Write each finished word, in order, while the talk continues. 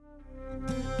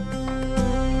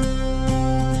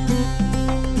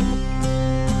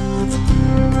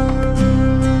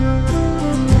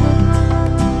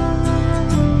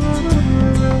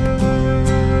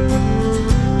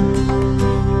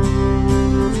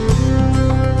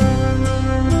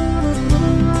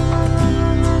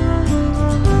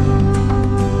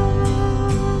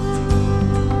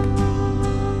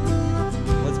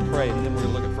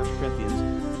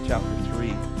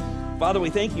Father, we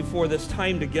thank you for this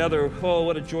time together. Oh,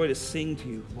 what a joy to sing to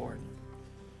you, Lord.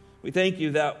 We thank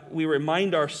you that we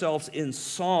remind ourselves in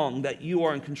song that you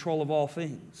are in control of all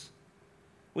things.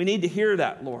 We need to hear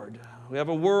that, Lord. We have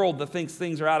a world that thinks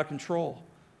things are out of control.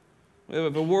 We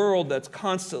have a world that's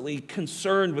constantly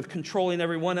concerned with controlling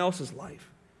everyone else's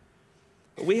life.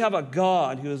 But we have a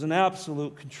God who is in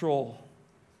absolute control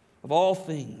of all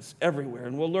things everywhere.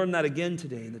 And we'll learn that again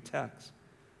today in the text.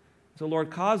 So,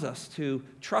 Lord, cause us to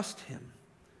trust him.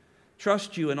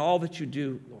 Trust you in all that you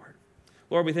do, Lord.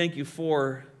 Lord, we thank you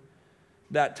for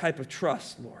that type of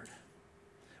trust, Lord.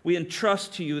 We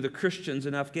entrust to you the Christians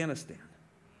in Afghanistan.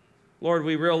 Lord,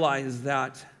 we realize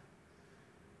that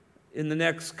in the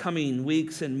next coming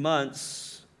weeks and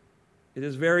months, it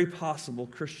is very possible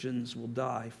Christians will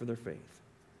die for their faith.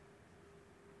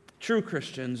 True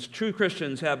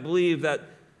Christians have believed that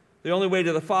the only way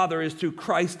to the Father is through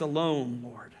Christ alone,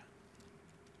 Lord.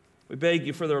 We beg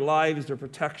you for their lives, their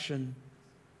protection,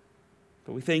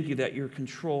 but we thank you that you're in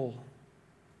control.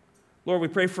 Lord, we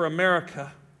pray for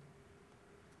America,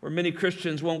 where many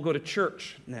Christians won't go to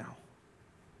church now,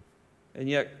 and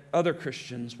yet other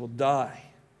Christians will die.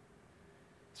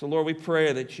 So, Lord, we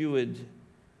pray that you would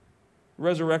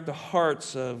resurrect the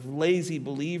hearts of lazy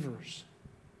believers,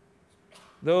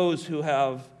 those who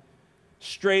have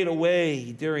strayed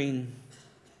away during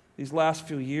these last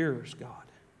few years, God.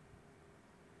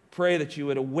 Pray that you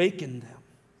would awaken them.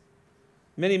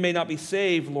 Many may not be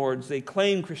saved, Lord, as they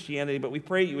claim Christianity, but we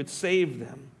pray you would save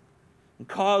them and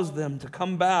cause them to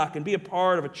come back and be a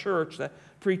part of a church that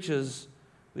preaches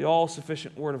the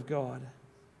all-sufficient Word of God.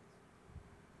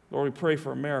 Lord, we pray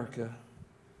for America.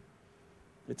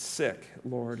 It's sick,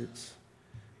 Lord. It's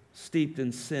steeped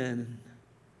in sin.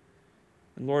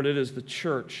 And Lord, it is the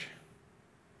church,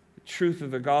 the truth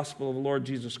of the gospel of the Lord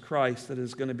Jesus Christ that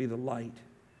is going to be the light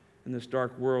in this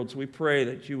dark world. So we pray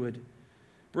that you would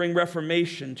bring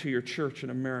reformation to your church in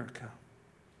America.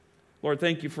 Lord,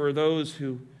 thank you for those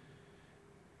who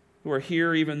are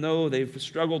here, even though they've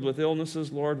struggled with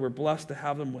illnesses. Lord, we're blessed to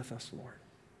have them with us, Lord.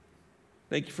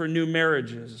 Thank you for new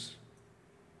marriages.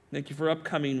 Thank you for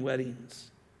upcoming weddings.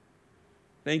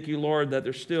 Thank you, Lord, that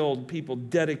there's still people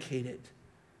dedicated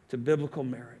to biblical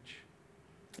marriage.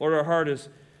 Lord, our heart is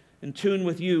in tune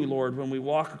with you, Lord, when we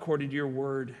walk according to your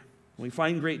word. We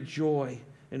find great joy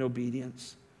in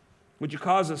obedience. Would you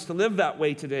cause us to live that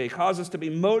way today? Cause us to be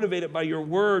motivated by your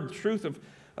word, the truth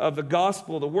of the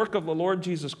gospel, the work of the Lord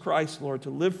Jesus Christ, Lord,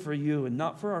 to live for you and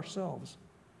not for ourselves.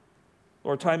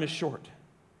 Lord, time is short.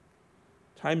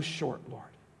 Time's short, Lord.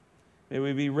 May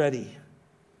we be ready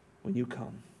when you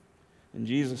come. In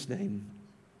Jesus' name,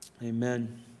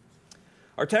 amen.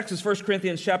 Our text is 1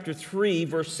 Corinthians chapter 3,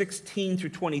 verse 16 through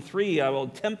 23. I will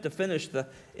attempt to finish the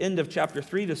end of chapter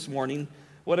 3 this morning.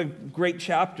 What a great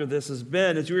chapter this has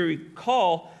been. As you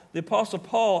recall, the Apostle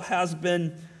Paul has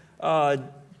been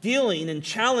dealing and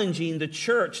challenging the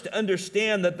church to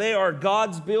understand that they are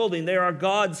God's building, they are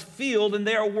God's field, and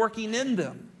they are working in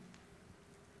them.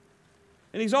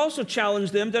 And he's also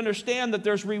challenged them to understand that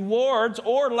there's rewards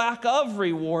or lack of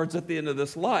rewards at the end of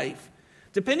this life,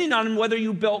 depending on whether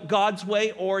you built God's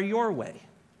way or your way.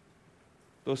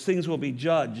 Those things will be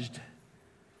judged.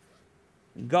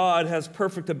 God has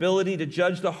perfect ability to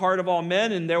judge the heart of all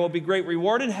men, and there will be great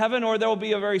reward in heaven, or there will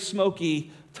be a very smoky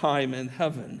time in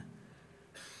heaven.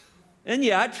 And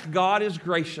yet, God is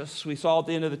gracious. We saw at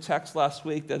the end of the text last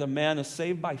week that a man is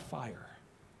saved by fire.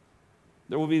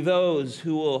 There will be those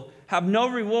who will have no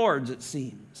rewards, it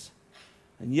seems,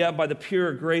 and yet by the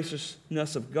pure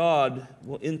graciousness of God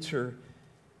will enter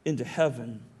into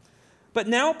heaven. But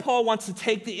now Paul wants to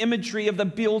take the imagery of the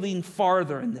building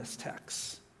farther in this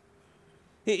text.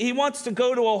 He wants to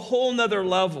go to a whole nother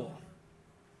level.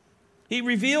 He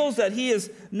reveals that he is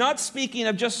not speaking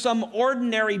of just some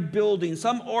ordinary building,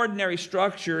 some ordinary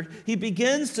structure. He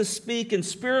begins to speak in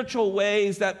spiritual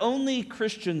ways that only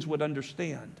Christians would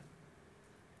understand.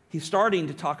 He's starting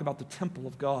to talk about the temple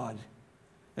of God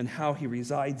and how he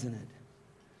resides in it.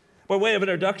 By way of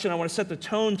introduction, I want to set the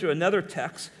tone through another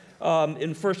text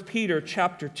in 1 Peter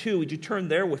chapter 2. Would you turn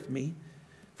there with me?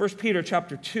 1 Peter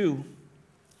chapter 2.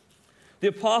 The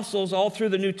apostles all through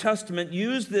the New Testament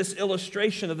use this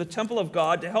illustration of the temple of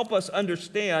God to help us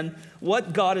understand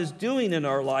what God is doing in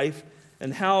our life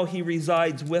and how he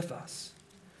resides with us.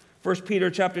 1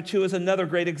 Peter chapter 2 is another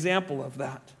great example of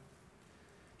that.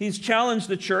 He's challenged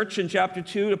the church in chapter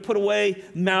 2 to put away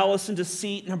malice and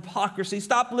deceit and hypocrisy.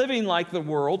 Stop living like the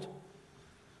world.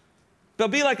 They'll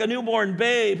be like a newborn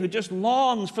babe who just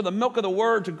longs for the milk of the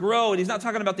word to grow. And he's not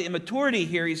talking about the immaturity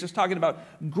here. He's just talking about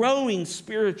growing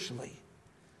spiritually.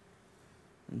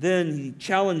 And then he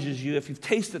challenges you, if you've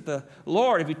tasted the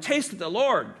Lord,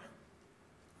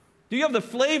 do you have the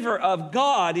flavor of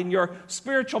God in your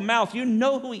spiritual mouth? You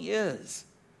know who he is.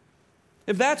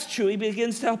 If that's true, he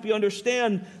begins to help you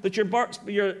understand that you're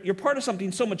part of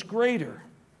something so much greater.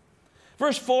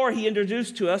 Verse 4, he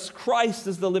introduced to us Christ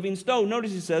as the living stone.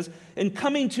 Notice he says, in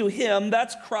coming to him,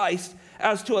 that's Christ,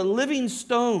 as to a living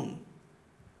stone,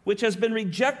 which has been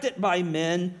rejected by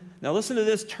men. Now listen to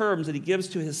this terms that he gives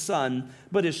to his son,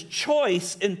 but is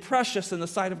choice and precious in the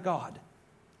sight of God.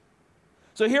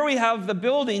 So here we have the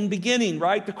building beginning,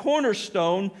 right? The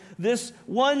cornerstone, this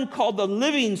one called the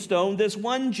living stone, this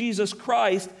one Jesus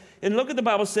Christ. And look at the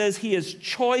Bible says he is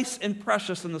choice and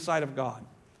precious in the sight of God.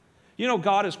 You know,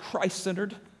 God is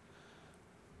Christ-centered.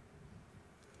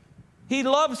 He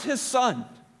loves his son.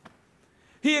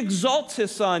 He exalts his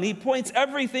son. He points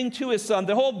everything to his son.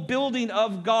 The whole building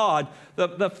of God,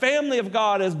 the family of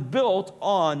God is built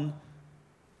on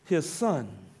his son.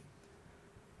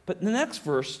 But the next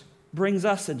verse brings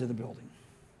us into the building.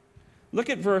 Look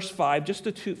at verse 5, just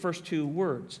the first two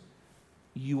words.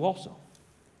 You also.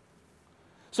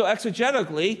 So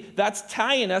exegetically, that's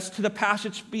tying us to the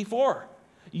passage before.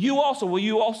 You also. Well,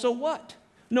 you also what?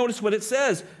 Notice what it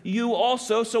says. You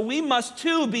also. So we must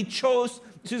too be choice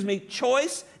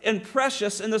and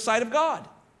precious in the sight of God.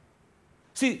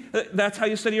 See, that's how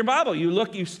you study your Bible. You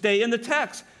look, you stay in the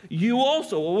text. You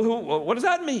also. What does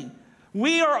that mean?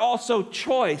 We are also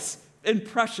choice and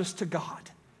precious to God.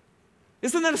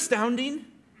 Isn't that astounding?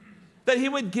 That he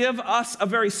would give us a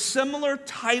very similar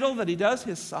title that he does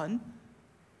his son.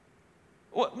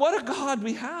 What a God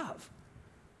we have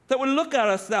that would look at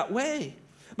us that way.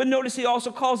 But notice he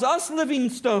also calls us living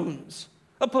stones,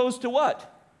 opposed to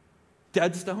what?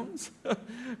 Dead stones?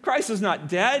 Christ is not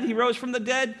dead. He rose from the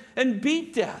dead and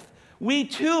beat death. We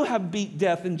too have beat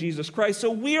death in Jesus Christ,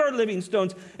 so we are living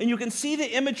stones. And you can see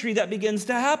the imagery that begins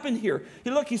to happen here.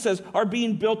 He says, are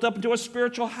being built up into a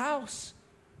spiritual house.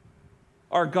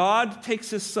 Our God takes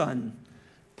his son,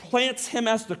 plants him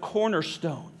as the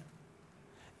cornerstone.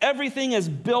 Everything is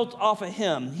built off of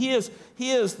him. He is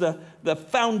the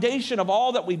foundation of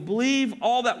all that we believe,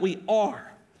 all that we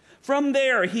are. From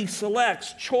there, he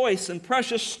selects choice and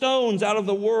precious stones out of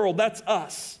the world. That's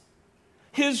us.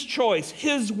 His choice,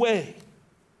 his way.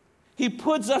 He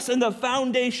puts us in the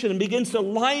foundation and begins to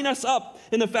line us up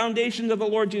in the foundations of the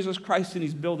Lord Jesus Christ, and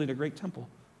he's building a great temple.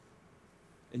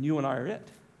 And you and I are it.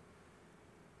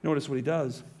 Notice what he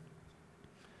does.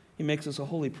 He makes us a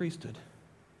holy priesthood.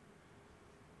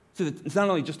 So it's not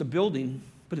only just a building,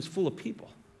 but it's full of people.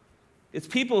 It's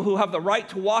people who have the right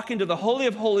to walk into the Holy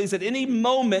of Holies at any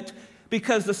moment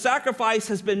because the sacrifice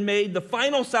has been made, the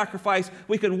final sacrifice.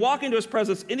 We can walk into his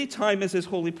presence anytime as his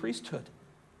holy priesthood.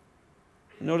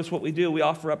 And notice what we do. We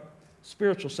offer up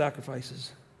spiritual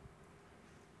sacrifices.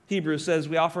 Hebrews says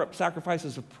we offer up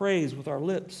sacrifices of praise with our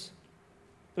lips.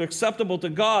 They're acceptable to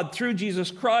God through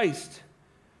Jesus Christ.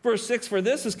 Verse 6, for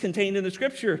this is contained in the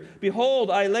scripture.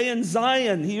 Behold, I lay in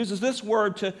Zion. He uses this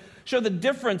word to show the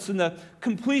difference in the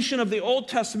completion of the Old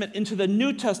Testament into the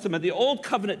New Testament, the Old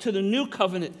Covenant to the New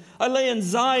Covenant. I lay in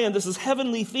Zion. This is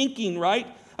heavenly thinking, right?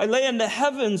 I lay in the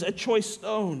heavens a choice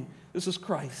stone. This is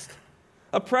Christ,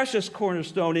 a precious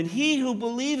cornerstone, and he who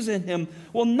believes in him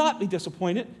will not be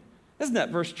disappointed. Isn't that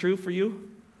verse true for you?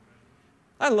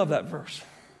 I love that verse.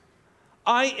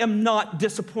 I am not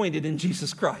disappointed in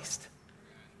Jesus Christ.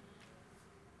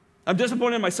 I'm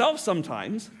disappointed in myself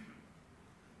sometimes.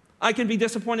 I can be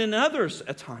disappointed in others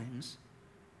at times.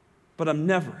 But I'm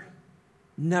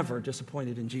never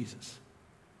disappointed in Jesus.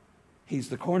 He's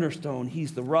the cornerstone.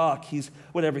 He's the rock. He's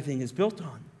what everything is built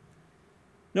on.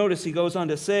 Notice he goes on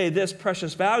to say, this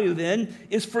precious value then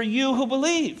is for you who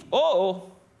believe.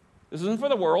 This isn't for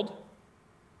the world.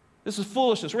 This is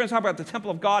foolishness. We're going to talk about the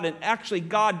temple of God and actually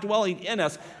God dwelling in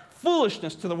us.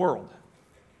 Foolishness to the world.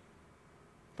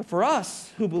 But for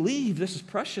us who believe, this is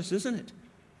precious, isn't it?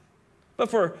 But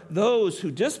for those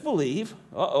who disbelieve,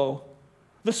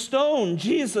 the stone,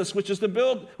 Jesus, which the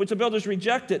builders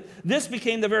rejected, this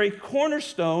became the very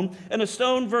cornerstone, and a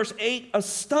stone, verse 8, a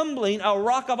stumbling, a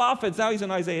rock of offense. Now he's in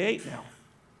Isaiah 8 now.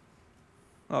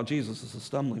 Oh, Jesus is a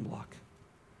stumbling block.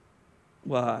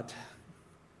 What?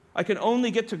 I can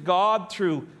only get to God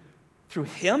through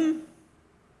him?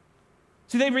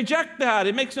 See, they reject that.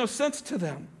 It makes no sense to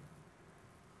them.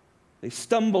 They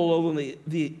stumble over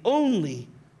the only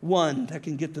one that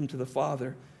can get them to the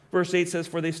Father. Verse 8 says,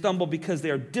 for they stumble because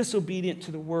they are disobedient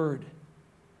to the word.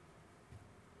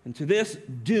 And to this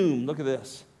doom, look at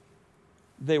this,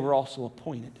 they were also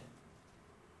appointed.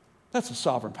 That's a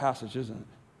sovereign passage, isn't it?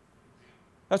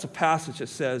 That's a passage that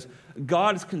says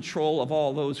God is in control of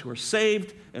all those who are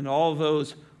saved and all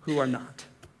those who are not.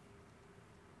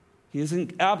 He is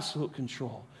in absolute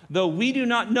control. Though we do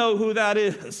not know who that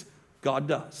is, God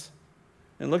does.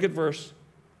 And look at verse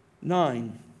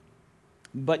 9.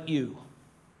 But you.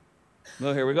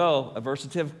 Well, here we go. A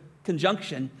versative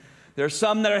conjunction. There are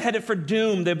some that are headed for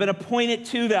doom. They've been appointed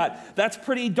to that. That's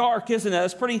pretty dark, isn't it?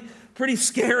 That's pretty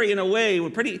scary in a way.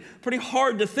 Pretty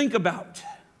hard to think about.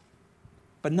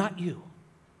 But not you.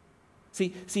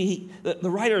 See, the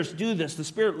writers do this. The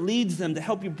Spirit leads them to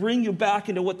help you bring you back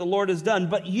into what the Lord has done.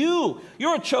 But you're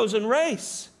a chosen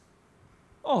race.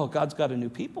 Oh, God's got a new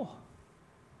people.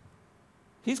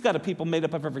 He's got a people made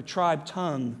up of every tribe,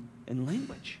 tongue, and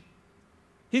language.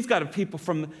 He's got a people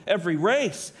from every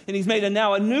race, and he's made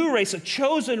now a new race, a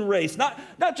chosen race, not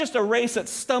just a race that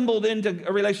stumbled into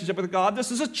a relationship with God. This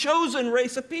is a chosen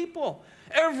race of people.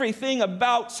 Everything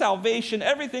about salvation,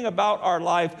 everything about our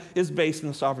life is based in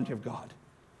the sovereignty of God.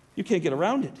 You can't get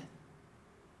around it.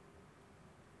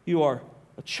 You are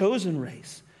a chosen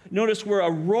race. Notice we're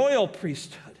a royal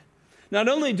priesthood. Not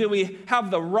only do we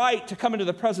have the right to come into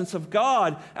the presence of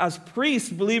God as priests,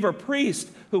 believer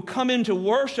priests, who come in to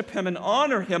worship him and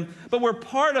honor him, but we're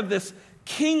part of this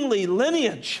kingly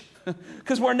lineage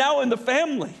because we're now in the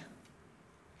family.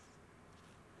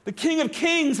 The King of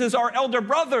Kings is our elder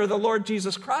brother, the Lord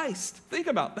Jesus Christ. Think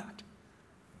about that.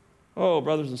 Oh,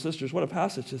 brothers and sisters, what a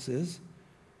passage this is.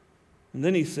 And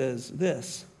then he says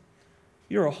this,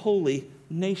 you're a holy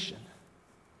nation,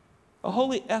 a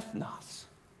holy ethnos.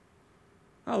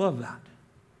 I love that.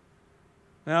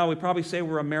 Now, we probably say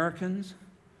we're Americans,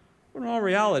 but in all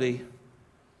reality,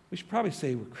 we should probably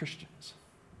say we're Christians.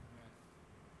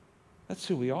 That's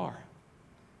who we are.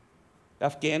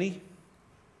 Afghani,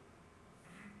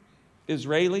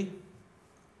 Israeli,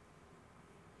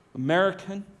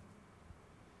 American,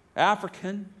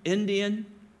 African, Indian.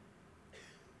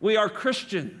 We are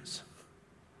Christians.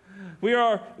 We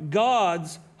are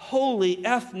God's holy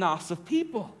ethnos of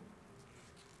people.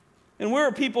 And we're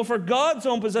a people for God's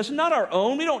own possession, not our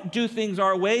own. We don't do things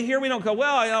our way here. We don't go,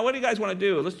 well, what do you guys want to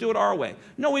do? Let's do it our way.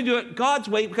 No, we do it God's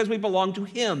way because we belong to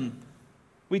him.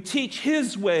 We teach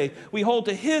his way. We hold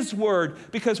to his word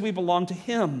because we belong to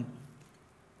him.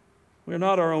 We're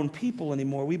not our own people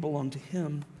anymore. We belong to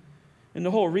him. And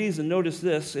the whole reason, notice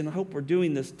this, and I hope we're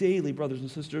doing this daily, brothers and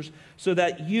sisters, so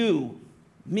that you,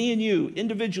 me and you,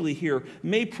 individually here,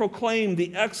 may proclaim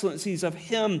the excellencies of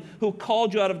him who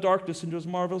called you out of darkness into his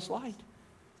marvelous light.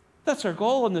 That's our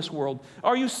goal in this world.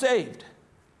 Are you saved?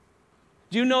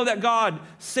 Do you know that God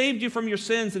saved you from your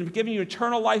sins and has given you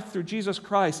eternal life through Jesus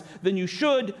Christ? Then you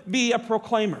should be a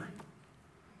proclaimer.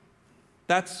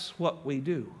 That's what we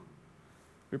do.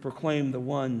 We proclaim the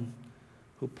one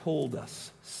who pulled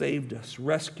us, saved us,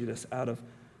 rescued us out of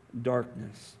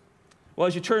darkness. Well,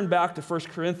 as you turn back to 1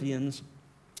 Corinthians,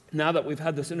 now that we've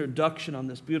had this introduction on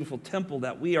this beautiful temple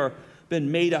that we are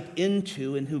been made up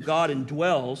into and who God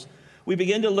indwells, we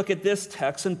begin to look at this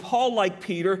text, and Paul, like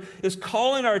Peter, is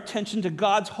calling our attention to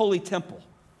God's holy temple.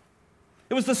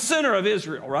 It was the center of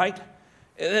Israel, right?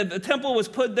 The temple was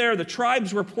put there, the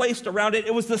tribes were placed around it.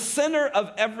 It was the center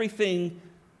of everything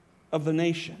of the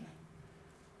nation.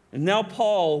 And now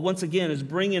Paul, once again, is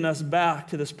bringing us back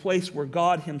to this place where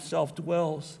God himself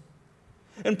dwells.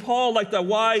 And Paul, like the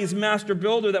wise master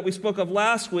builder that we spoke of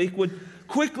last week, would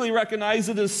quickly recognize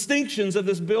the distinctions of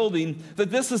this building,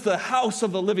 that this is the house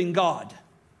of the living God.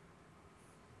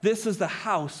 This is the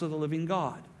house of the living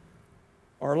God,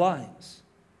 our lives.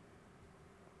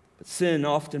 But sin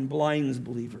often blinds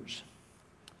believers.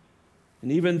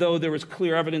 And even though there is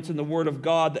clear evidence in the Word of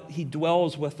God that he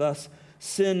dwells with us,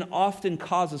 sin often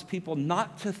causes people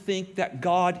not to think that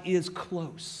God is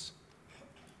close.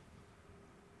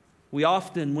 We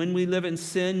often, when we live in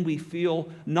sin, we feel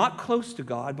not close to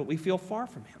God, but we feel far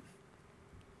from him.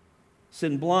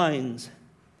 Sin blinds,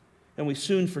 and we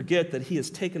soon forget that he has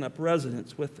taken up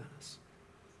residence with us.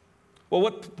 Well,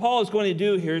 what Paul is going to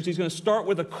do here is he's going to start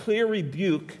with a clear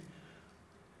rebuke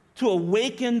to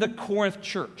awaken the Corinth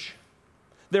church.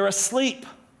 They're asleep.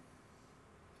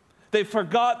 They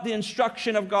forgot the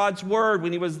instruction of God's word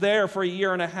when he was there for a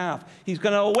year and a half. He's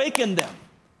going to awaken them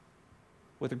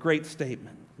with a great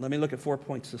statement. Let me look at 4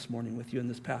 points this morning with you in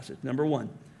this passage. Number one,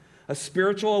 a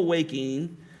spiritual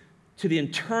awakening to the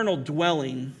internal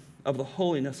dwelling of the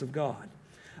holiness of God.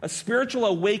 A spiritual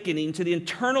awakening to the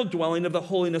internal dwelling of the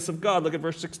holiness of God. Look at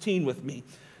verse 16 with me.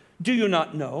 Do you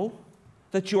not know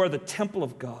that you are the temple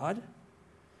of God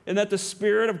and that the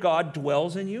Spirit of God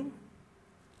dwells in you?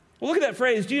 Well, look at that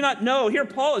phrase, do you not know? Here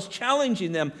Paul is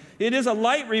challenging them. It is a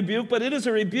light rebuke, but it is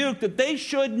a rebuke that they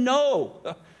should know.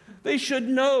 They should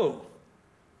know.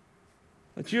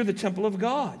 that you're the temple of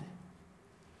God.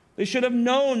 They should have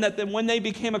known that when they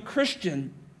became a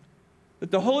Christian,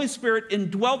 that the Holy Spirit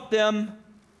indwelt them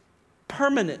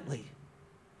permanently.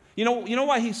 You know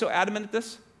why he's so adamant at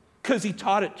this? Because he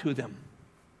taught it to them.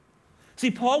 See,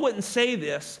 Paul wouldn't say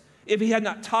this if he had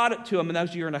not taught it to them in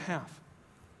those year and a half.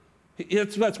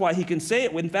 That's why he can say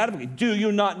it emphatically. Do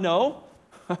you not know?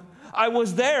 I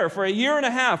was there for a year and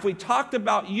a half. We talked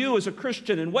about you as a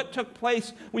Christian and what took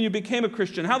place when you became a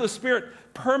Christian, how the Spirit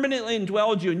permanently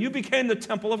indwelled you and you became the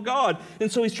temple of God. And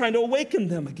so he's trying to awaken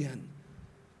them again.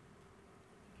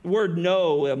 The word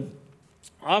know,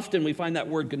 often we find that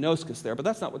word gnoskos there, but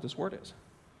that's not what this word is.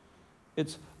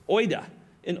 It's oida.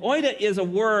 And oida is a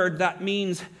word that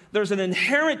means there's an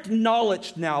inherent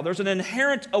knowledge now. There's an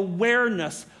inherent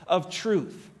awareness of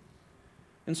truth.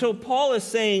 And so Paul is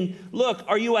saying, look,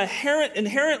 are you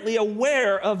inherently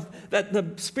aware of that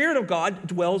the Spirit of God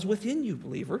dwells within you,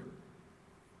 believer?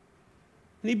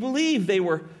 And he believed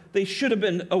they should have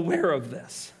been aware of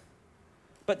this.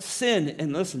 But sin,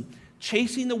 and listen,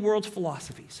 chasing the world's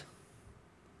philosophies,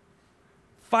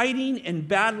 fighting and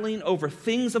battling over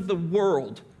things of the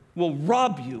world will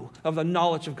rob you of the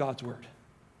knowledge of God's word.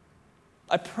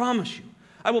 I promise you.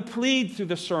 I will plead through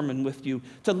the sermon with you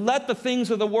to let the things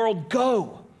of the world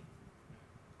go.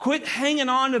 Quit hanging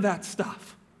on to that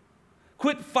stuff.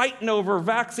 Quit fighting over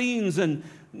vaccines and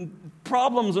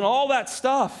problems and all that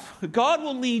stuff. God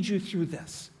will lead you through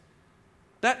this.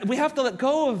 That we have to let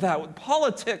go of that with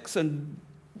politics and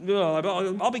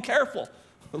I'll be careful.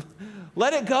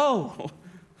 Let it go.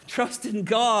 Trust in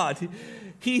God.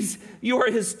 You are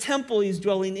his temple. He's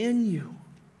dwelling in you.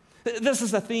 This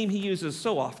is a theme he uses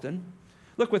so often.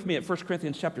 Look with me at 1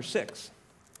 Corinthians chapter 6.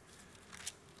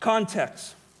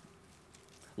 Context.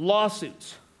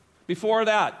 Lawsuits. Before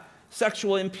that,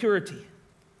 sexual impurity. And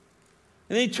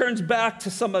then he turns back to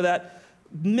some of that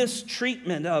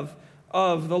mistreatment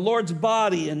of the Lord's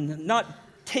body and not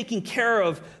taking care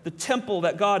of the temple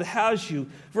that God has you.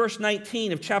 Verse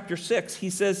 19 of chapter 6, he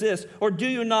says this, or do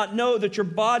you not know that your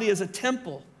body is a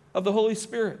temple of the Holy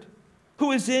Spirit,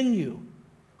 who is in you,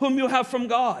 whom you have from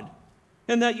God,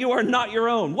 and that you are not your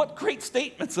own? What great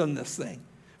statements on this thing.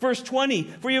 Verse 20,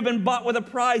 for you have been bought with a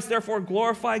price, therefore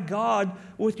glorify God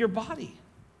with your body.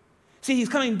 See, he's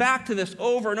coming back to this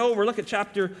over and over. Look at 2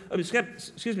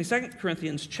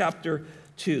 Corinthians chapter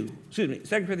 2. 2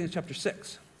 Corinthians chapter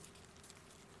 6.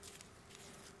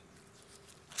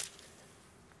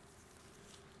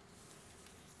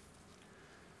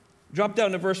 Drop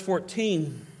down to verse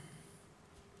 14.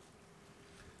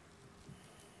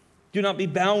 Do not be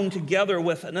bound together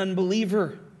with an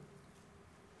unbeliever.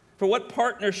 For what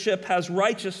partnership has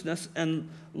righteousness and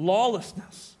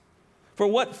lawlessness? For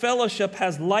what fellowship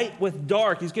has light with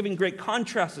dark? He's giving great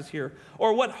contrasts here.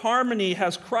 Or what harmony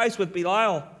has Christ with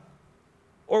Belial?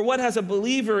 Or what has a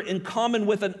believer in common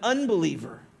with an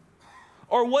unbeliever?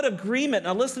 Or what agreement,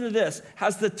 now listen to this,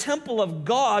 has the temple of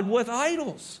God with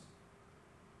idols?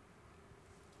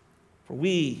 For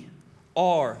we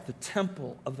are the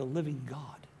temple of the living God.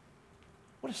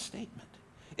 What a statement.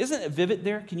 Isn't it vivid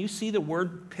there? Can you see the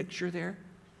word picture there?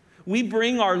 We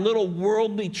bring our little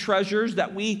worldly treasures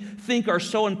that we think are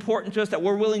so important to us that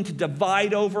we're willing to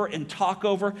divide over and talk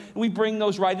over. We bring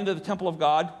those right into the temple of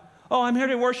God. Oh, I'm here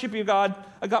to worship you, God.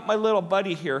 I got my little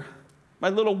buddy here, my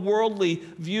little worldly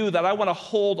view that I want to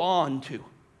hold on to.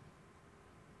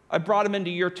 I brought him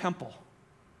into your temple.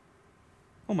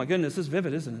 Oh my goodness, this is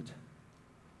vivid, isn't it?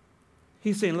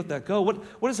 He's saying, let that go. What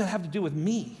does that have to do with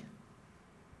me?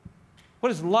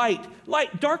 What is light?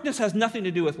 Darkness has nothing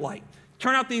to do with light.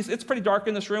 Turn out it's pretty dark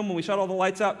in this room. When we shut all the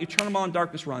lights out, you turn them on,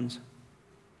 darkness runs.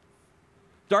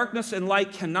 Darkness and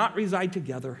light cannot reside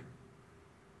together.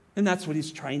 And that's what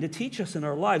he's trying to teach us in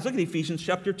our lives. Look at Ephesians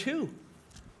chapter 2.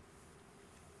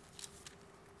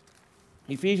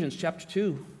 Ephesians chapter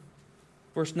 2,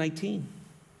 verse 19.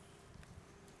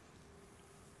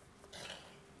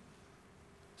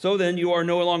 So then you are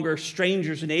no longer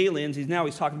strangers and aliens. He's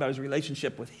talking about his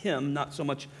relationship with him, not so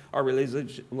much our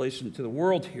relation to the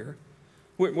world here.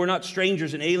 We're not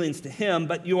strangers and aliens to him,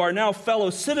 but you are now fellow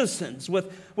citizens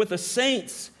with the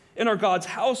saints in our God's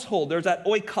household. There's that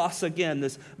oikos again,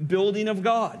 this building of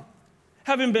God.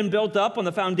 Having been built up on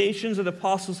the foundations of the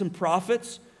apostles and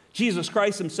prophets, Jesus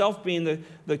Christ himself being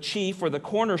the chief or the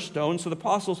cornerstone. So the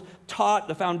apostles taught,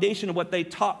 the foundation of what they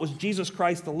taught was Jesus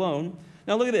Christ alone.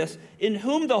 Now look at this. In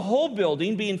whom the whole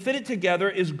building, being fitted together,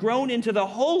 is grown into the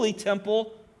holy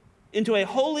temple, into a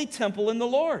holy temple in the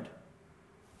Lord.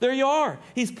 There you are.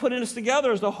 He's putting us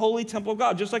together as the holy temple of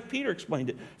God, just like Peter explained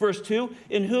it. Verse 2,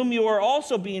 in whom you are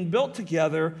also being built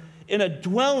together in a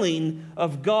dwelling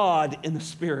of God in the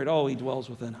Spirit. Oh, he dwells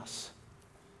within us.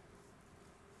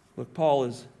 Look, Paul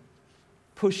is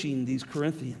pushing these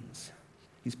Corinthians.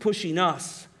 He's pushing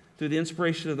us through the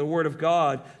inspiration of the Word of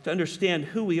God to understand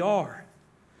who we are.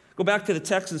 Go back to the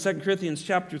text in 2 Corinthians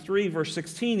chapter 3, verse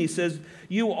 16. He says,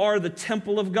 you are the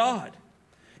temple of God.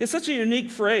 It's such a unique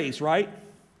phrase, right?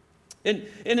 And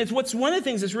it's what's one of the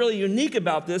things that's really unique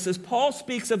about this is Paul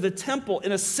speaks of the temple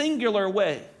in a singular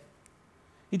way.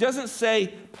 He doesn't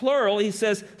say plural, he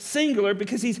says singular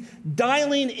because he's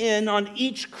dialing in on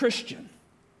each Christian.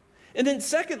 And then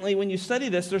secondly, when you study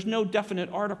this, there's no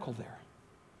definite article there.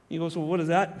 He goes, well, what does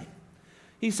that mean?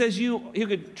 He says, you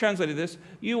could translate this,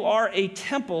 you are a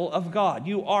temple of God.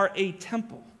 You are a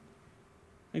temple.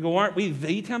 You go, aren't we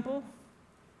the temple?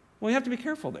 Well, we have to be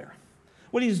careful there.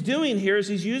 What he's doing here is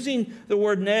he's using the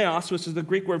word naos, which is the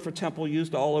Greek word for temple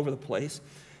used all over the place,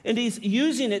 and he's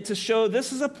using it to show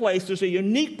this is a place, there's a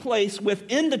unique place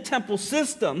within the temple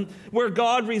system where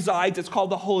God resides. It's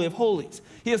called the Holy of Holies.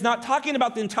 He is not talking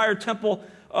about the entire temple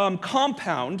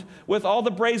compound with all the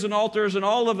brazen altars and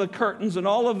all of the curtains and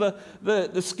all of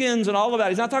the skins and all of that.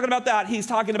 He's not talking about that. He's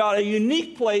talking about a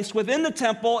unique place within the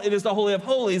temple. It is the Holy of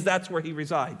Holies. That's where he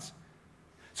resides.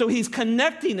 So he's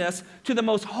connecting us to the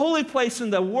most holy place in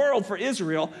the world for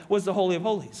Israel was the Holy of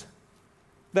Holies.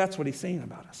 That's what he's saying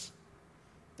about us.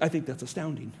 I think that's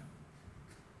astounding.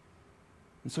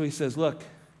 And so he says, look,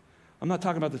 I'm not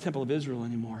talking about the temple of Israel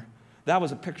anymore. That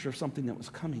was a picture of something that was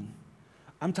coming.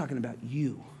 I'm talking about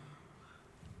you,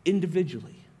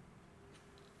 individually.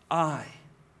 I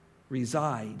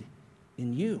reside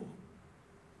in you.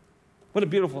 What a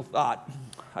beautiful thought.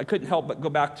 I couldn't help but go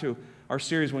back to our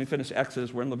series when we finished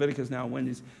Exodus. We're in Leviticus now,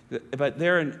 Wendy's. But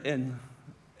there in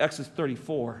Exodus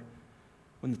 34,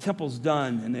 when the temple's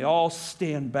done and they all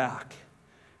stand back,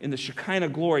 and the Shekinah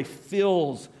glory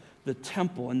fills the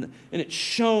temple, and it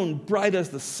shone bright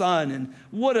as the sun, and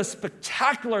what a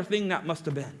spectacular thing that must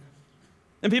have been.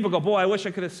 And people go, boy, I wish I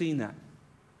could have seen that.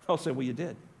 I'll say, well, you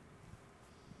did.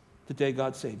 The day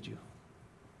God saved you.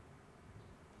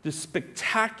 This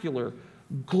spectacular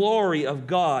glory of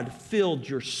God filled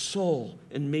your soul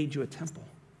and made you a temple.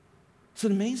 It's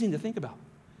amazing to think about.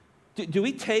 Do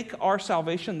we take our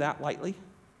salvation that lightly?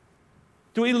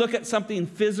 Do we look at something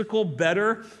physical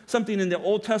better, something in the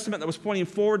Old Testament that was pointing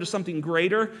forward to something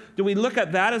greater? Do we look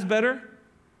at that as better?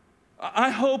 I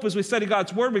hope as we study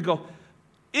God's Word, we go,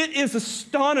 it is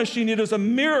astonishing. It is a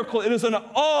miracle. It is an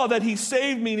awe that he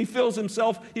saved me and he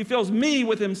fills me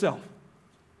with himself.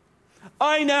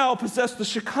 I now possess the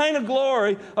Shekinah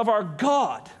glory of our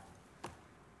God.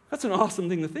 That's an awesome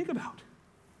thing to think about.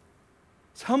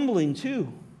 It's humbling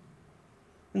too.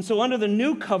 And so under the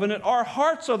new covenant, our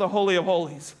hearts are the Holy of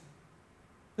Holies.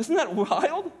 Isn't that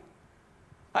wild?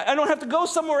 I don't have to go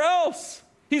somewhere else.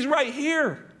 He's right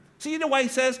here. See, you know why he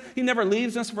says he never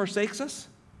leaves us, forsakes us?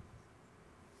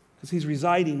 Because he's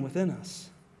residing within us.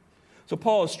 So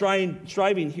Paul is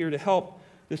striving here to help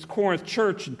this Corinth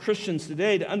church and Christians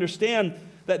today to understand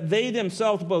that they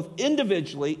themselves, both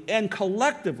individually and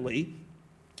collectively,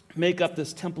 make up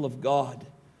this temple of God.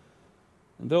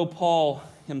 And though Paul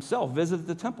himself visited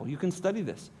the temple, you can study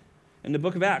this. In the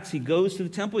book of Acts, he goes to the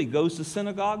temple, he goes to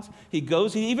synagogues, he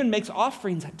even makes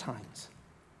offerings at times.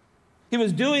 He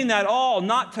was doing that all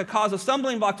not to cause a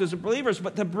stumbling block to his believers,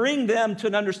 but to bring them to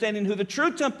an understanding who the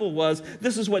true temple was.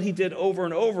 This is what he did over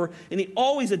and over, and he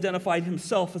always identified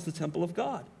himself as the temple of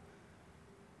God.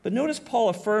 But notice Paul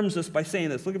affirms this by saying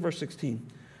this. Look at verse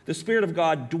 16. The Spirit of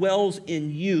God dwells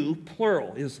in you,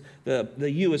 plural, is the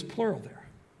you is plural there.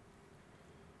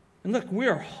 And look, we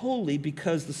are holy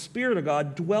because the Spirit of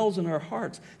God dwells in our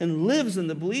hearts and lives in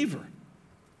the believer.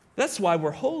 That's why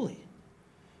we're holy.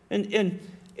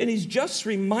 And he's just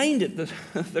reminded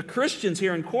the Christians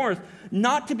here in Corinth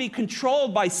not to be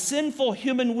controlled by sinful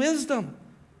human wisdom.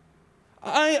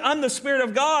 I'm the Spirit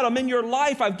of God. I'm in your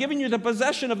life. I've given you the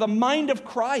possession of the mind of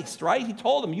Christ, right? He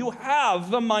told them, you have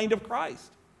the mind of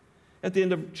Christ at the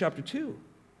end of chapter 2.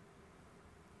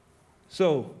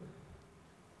 So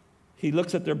he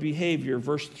looks at their behavior.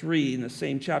 Verse 3 in the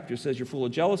same chapter says, you're full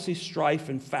of jealousy, strife,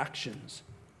 and factions.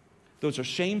 Those are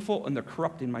shameful and they're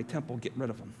corrupting my temple. Get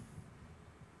rid of them.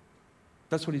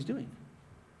 That's what he's doing.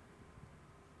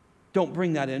 Don't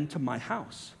bring that into my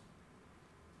house.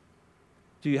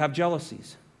 Do you have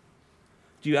jealousies?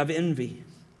 Do you have envy?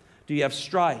 Do you have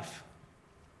strife?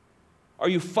 Are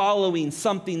you following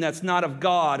something that's not of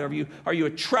God? Are you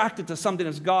attracted to something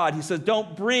that's God? He says,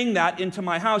 don't bring that into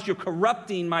my house. You're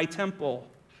corrupting my temple.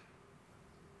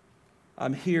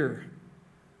 I'm here.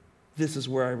 This is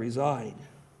where I reside.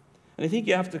 And I think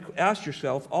you have to ask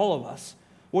yourself, all of us,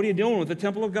 what are you doing with the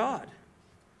temple of God?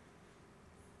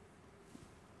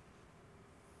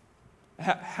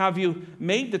 Have you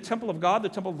made the temple of God the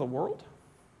temple of the world?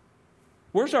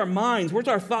 Where's our minds? Where's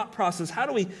our thought process? How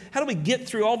do we get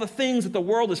through all the things that the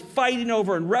world is fighting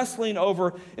over and wrestling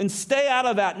over and stay out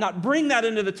of that, not bring that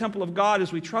into the temple of God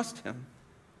as we trust him?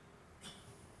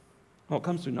 Well, it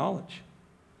comes through knowledge.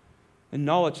 And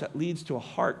knowledge that leads to a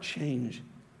heart change,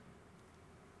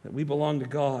 that we belong to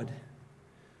God.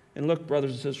 And look,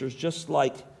 brothers and sisters, just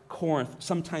like Corinth,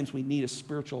 sometimes we need a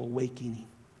spiritual awakening.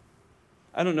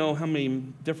 I don't know how many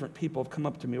different people have come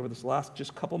up to me over this last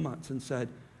just couple months and said,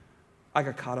 I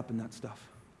got caught up in that stuff.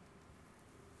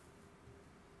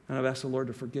 And I've asked the Lord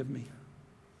to forgive me.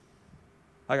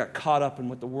 I got caught up in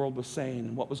what the world was saying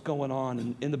and what was going on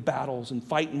and in the battles and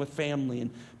fighting with family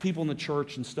and people in the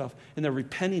church and stuff. And they're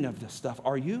repenting of this stuff.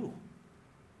 Are you?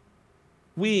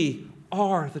 We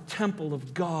are the temple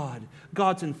of God.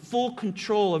 God's in full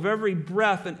control of every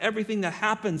breath and everything that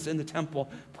happens in the temple.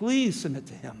 Please submit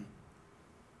to him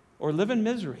or live in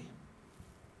misery.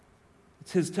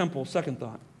 It's his temple. Second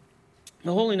thought.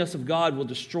 The holiness of God will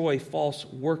destroy false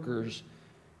workers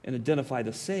and identify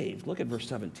the saved. Look at verse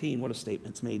 17. What a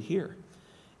statement's made here.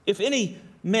 If any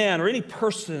man or any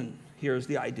person, here's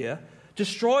the idea,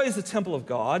 destroys the temple of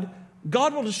God,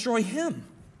 God will destroy him.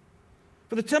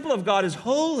 For the temple of God is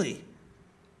holy,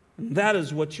 and that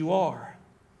is what you are.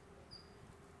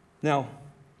 Now,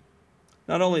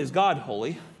 not only is God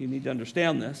holy, you need to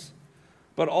understand this,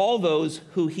 but all those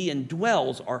who he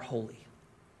indwells are holy.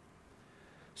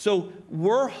 So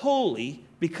we're holy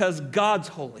because God's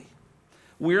holy.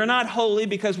 We're not holy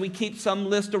because we keep some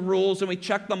list of rules and we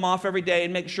check them off every day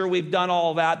and make sure we've done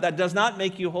all that. That does not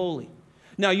make you holy.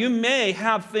 Now, you may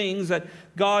have things that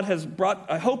God has brought.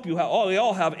 I hope you have. We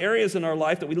all have areas in our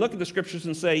life that we look at the scriptures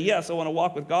and say, yes, I want to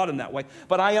walk with God in that way.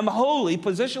 But I am holy,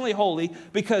 positionally holy,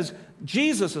 because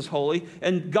Jesus is holy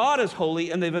and God is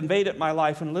holy, and they've invaded my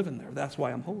life and live in there. That's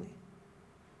why I'm holy.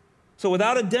 So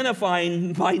without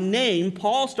identifying by name,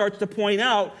 Paul starts to point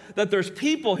out that there's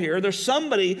people here, there's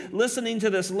somebody listening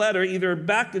to this letter, either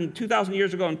back in 2,000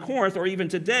 years ago in Corinth or even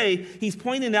today. He's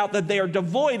pointing out that they are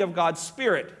devoid of God's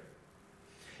Spirit.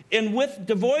 And with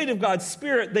devoid of God's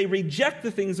Spirit, they reject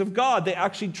the things of God. They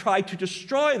actually try to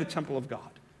destroy the temple of God.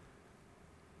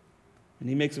 And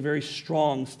he makes a very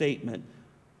strong statement,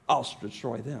 I'll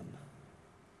destroy them.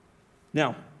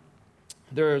 Now,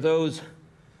 there are those,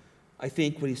 I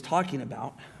think, what he's talking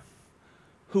about,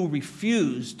 who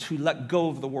refuse to let go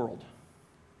of the world.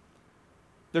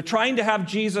 They're trying to have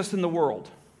Jesus in the world.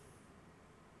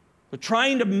 They're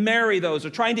trying to marry those.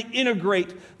 They're trying to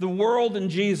integrate the world and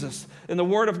Jesus and the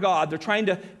Word of God. They're trying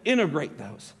to integrate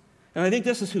those. And I think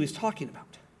this is who he's talking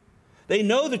about. They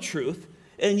know the truth,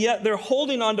 and yet they're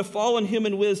holding on to fallen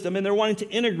human wisdom, and they're wanting to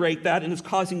integrate that, and it's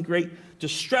causing great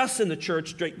distress in the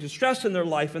church, great distress in their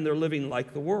life, and they're living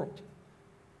like the world.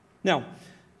 Now,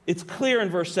 it's clear in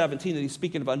verse 17 that he's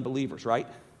speaking of unbelievers, right?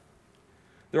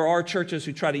 There are churches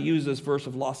who try to use this verse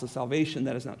of loss of salvation.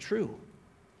 That is not true.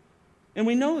 And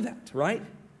we know that, right?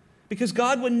 Because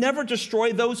God would never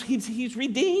destroy those he's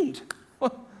redeemed.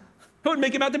 Well, it would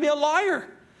make him out to be a liar.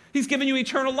 He's given you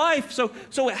eternal life. So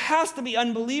it has to be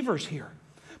unbelievers here.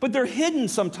 But they're hidden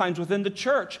sometimes within the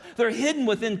church. They're hidden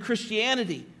within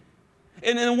Christianity.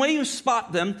 And the way you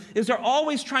spot them is they're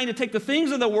always trying to take the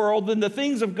things of the world and the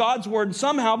things of God's word and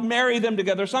somehow marry them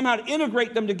together, somehow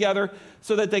integrate them together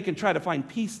so that they can try to find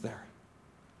peace there.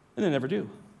 And they never do.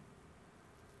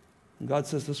 And God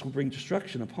says this will bring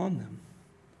destruction upon them.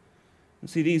 And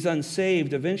see, these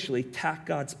unsaved eventually attack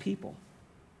God's people.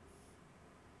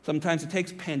 Sometimes it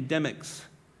takes pandemics.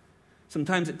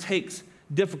 Sometimes it takes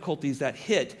difficulties that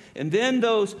hit. And then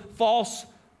those false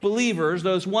believers,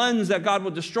 those ones that God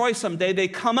will destroy someday, they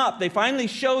come up. They finally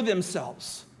show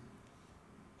themselves.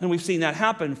 And we've seen that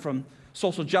happen from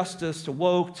social justice to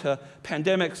woke to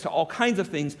pandemics to all kinds of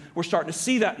things. We're starting to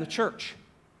see that in the church.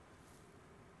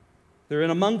 They're in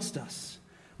amongst us.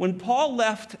 When Paul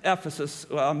left Ephesus,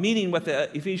 meeting with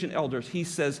the Ephesian elders, he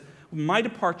says, my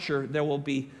departure, there will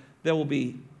be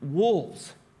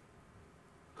wolves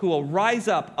who will rise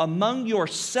up among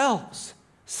yourselves,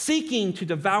 seeking to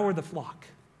devour the flock.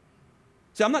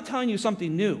 See, I'm not telling you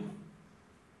something new.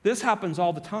 This happens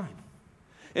all the time.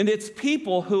 And it's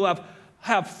people who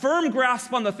have firm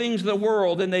grasp on the things of the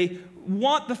world, and they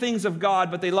want the things of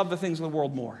God, but they love the things of the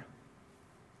world more.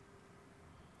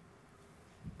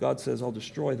 God says, I'll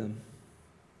destroy them.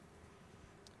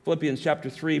 Philippians chapter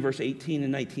 3, verse 18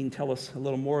 and 19 tell us a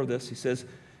little more of this. He says,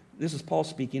 this is Paul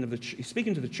speaking he's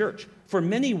speaking to the church. For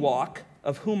many walk,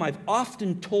 of whom I've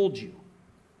often told you.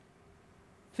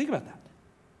 Think about that.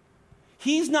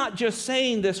 He's not just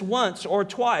saying this once or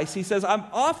twice. He says, I'm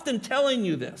often telling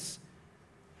you this.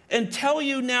 and tell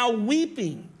you now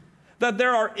weeping that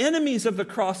there are enemies of the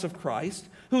cross of Christ,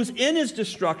 whose end is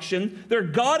destruction, their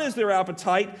God is their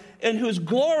appetite, and whose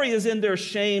glory is in their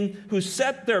shame, who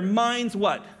set their minds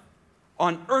what?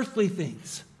 On earthly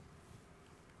things.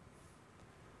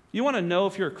 You want to know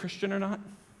if you're a Christian or not?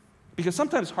 Because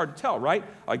sometimes it's hard to tell, right?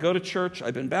 I go to church,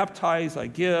 I've been baptized, I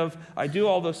give, I do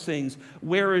all those things.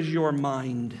 Where is your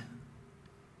mind?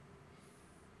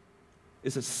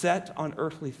 Is it set on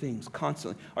earthly things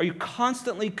constantly? Are you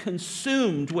constantly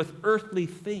consumed with earthly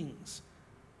things?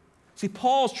 See,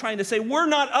 Paul's trying to say, we're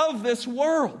not of this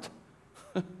world.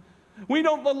 We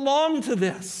don't belong to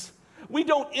this. We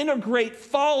don't integrate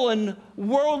fallen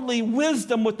worldly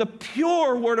wisdom with the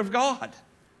pure Word of God.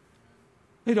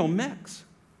 They don't mix.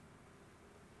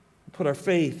 We put our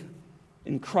faith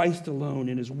in Christ alone,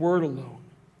 in His Word alone.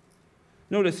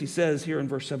 Notice he says here in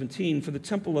verse 17, for the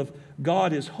temple of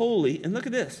God is holy, and look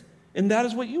at this, and that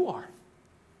is what you are.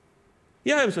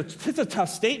 Yeah, it's a tough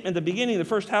statement at the beginning, the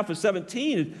first half of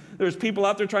 17. There's people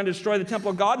out there trying to destroy the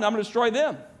temple of God, and I'm going to destroy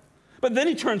them. But then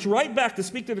he turns right back to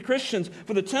speak to the Christians,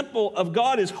 for the temple of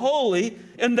God is holy,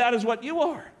 and that is what you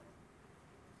are.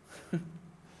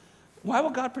 Why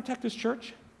will God protect His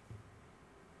church?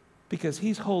 Because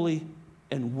He's holy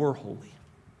and we're holy.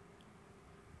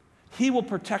 He will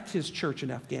protect His church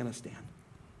in Afghanistan.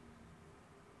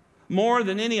 More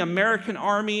than any American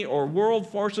army or world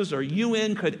forces or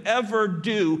UN could ever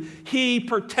do, He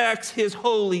protects His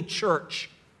holy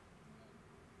church.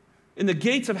 And the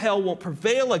gates of hell won't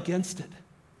prevail against it.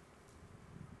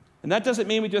 And that doesn't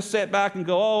mean we just sit back and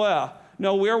go, oh, yeah.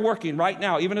 No, we're working right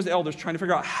now, even as elders, trying to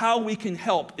figure out how we can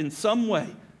help in some way.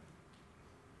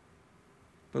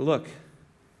 But look,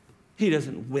 He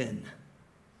doesn't win.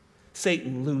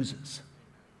 Satan loses.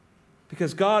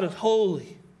 Because God is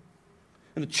holy.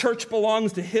 And the church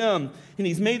belongs to Him. And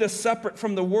He's made us separate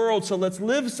from the world, so let's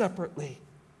live separately.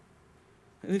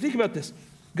 And think about this.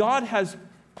 God has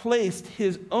placed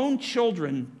His own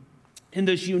children in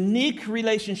this unique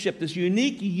relationship, this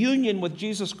unique union with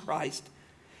Jesus Christ.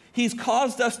 He's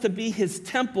caused us to be His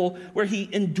temple where He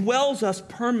indwells us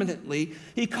permanently.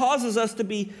 He causes us to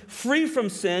be free from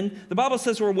sin. The Bible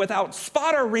says we're without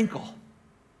spot or wrinkle.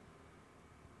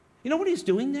 You know what He's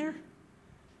doing there?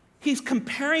 He's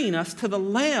comparing us to the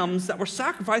lambs that were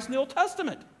sacrificed in the Old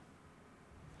Testament.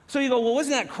 So you go, well,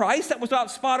 wasn't that Christ that was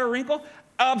without spot or wrinkle?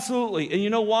 Absolutely. And you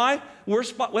know why we're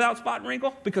without spot and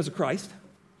wrinkle? Because of Christ.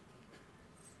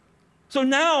 So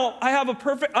now I'm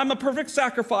a perfect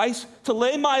sacrifice to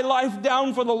lay my life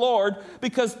down for the Lord,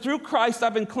 because through Christ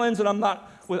I've been cleansed and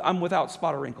I'm without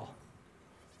spot or wrinkle.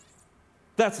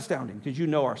 That's astounding, because you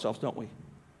know ourselves, don't we?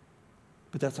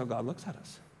 But that's how God looks at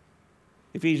us.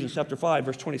 Ephesians chapter 5,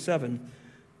 verse 27,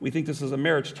 we think this is a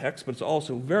marriage text, but it's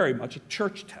also very much a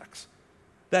church text.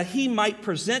 That He might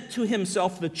present to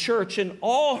Himself the church in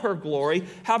all her glory,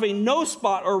 having no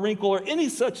spot or wrinkle or any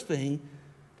such thing,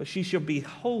 but she shall be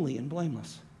holy and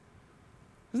blameless.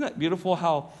 Isn't that beautiful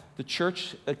how the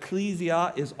church,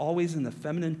 ecclesia, is always in the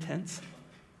feminine tense?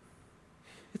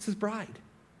 It's His bride.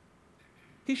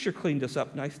 He sure cleaned us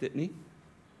up nice, didn't He?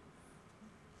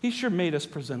 He sure made us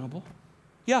presentable.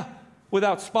 Yeah,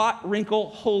 without spot, wrinkle,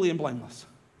 holy and blameless.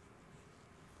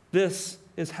 This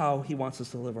is how He wants us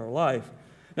to live our life.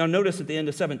 Now notice at the end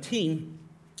of 17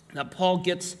 that Paul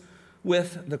gets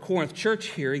with the Corinth church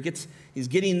here. He's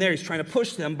getting there. He's trying to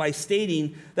push them by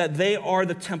stating that they are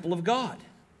the temple of God.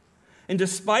 And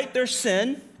despite their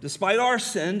sin, despite our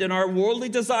sin and our worldly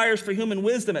desires for human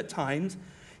wisdom at times,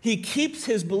 he keeps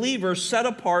his believers set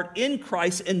apart in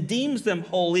Christ and deems them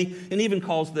holy and even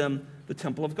calls them the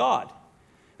temple of God.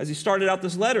 As he started out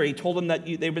this letter, he told them that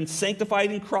they've been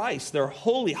sanctified in Christ. They're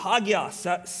holy, hagios,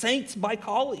 saints by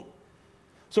calling.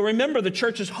 So remember, the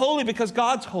church is holy because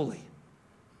God's holy.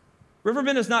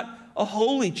 Riverbend is not a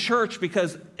holy church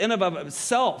because in and of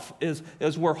itself is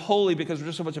we're holy because we're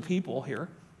just so much of people here.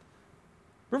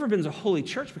 Riverbend is a holy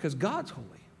church because God's holy.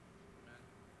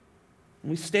 And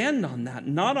we stand on that,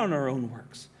 not on our own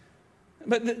works.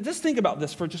 But just think about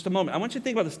this for just a moment. I want you to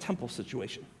think about this temple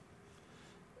situation.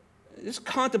 Just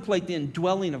contemplate the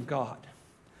indwelling of God.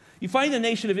 You find the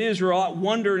nation of Israel out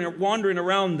wandering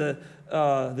around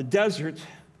the desert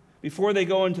before they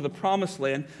go into the promised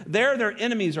land. There, their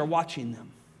enemies are watching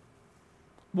them.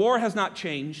 War has not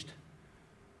changed.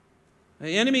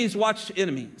 The enemies watch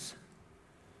enemies.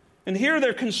 And here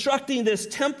they're constructing this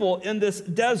temple in this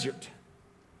desert.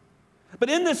 But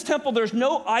in this temple, there's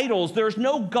no idols. There's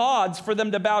no gods for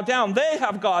them to bow down. They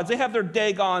have gods. They have their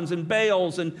Dagons and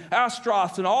Baals and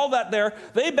Astroths and all that there.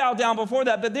 They bow down before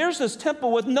that. But there's this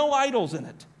temple with no idols in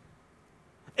it.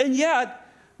 And yet,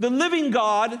 The living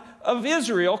God of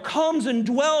Israel comes and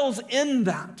dwells in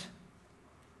that.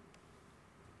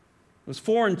 It was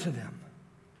foreign to them.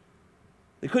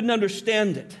 They couldn't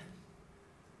understand it.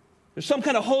 There's some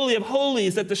kind of holy of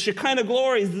holies that the Shekinah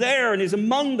glory is there and is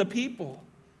among the people.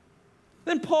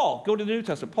 Then Paul, go to the New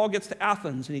Testament. Paul gets to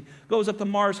Athens and he goes up to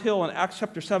Mars Hill in Acts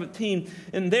chapter 17.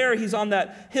 And there he's on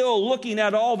that hill looking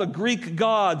at all the Greek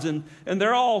gods and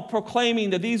they're all proclaiming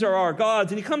that these are our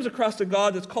gods. And he comes across a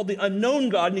God that's called the unknown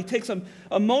God. And he takes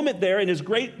a moment there in his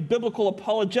great biblical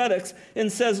apologetics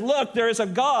and says, look, there is a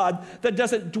God that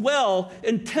doesn't dwell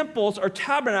in temples or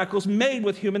tabernacles made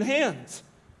with human hands.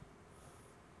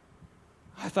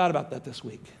 I thought about that this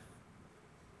week.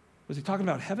 Was he talking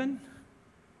about heaven?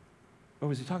 Or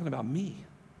was he talking about me?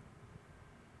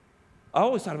 I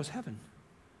always thought it was heaven.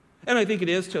 And I think it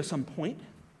is to some point.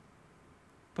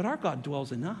 But our God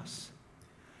dwells in us.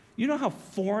 You know how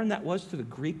foreign that was to the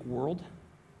Greek world?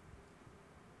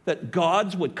 That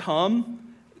gods would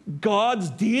come, God's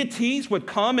deities would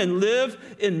come and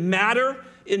live in matter,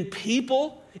 in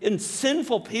people, in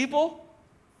sinful people.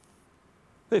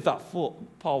 They thought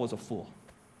Paul was a fool.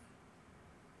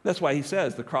 That's why he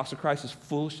says the cross of Christ is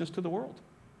foolishness to the world.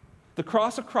 The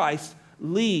cross of Christ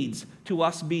leads to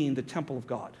us being the temple of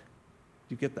God. Do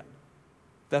you get that?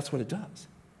 That's what it does.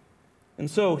 And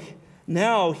so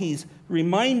now he's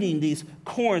reminding these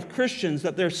Corinth Christians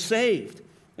that they're saved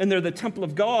and they're the temple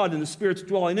of God and the Spirit's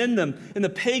dwelling in them. And the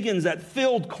pagans that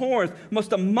filled Corinth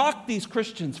must have mocked these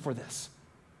Christians for this.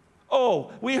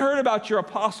 Oh, we heard about your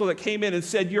apostle that came in and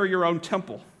said you're your own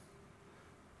temple.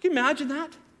 Can you imagine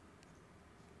that?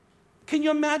 Can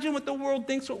you imagine what the world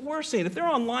thinks what we're saying? If they're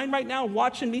online right now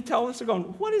watching me tell this, they're going,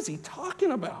 what is he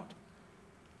talking about?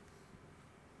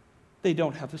 They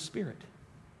don't have the Spirit.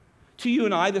 To you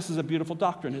and I, this is a beautiful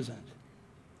doctrine, isn't it?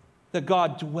 That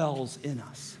God dwells in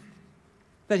us.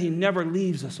 That he never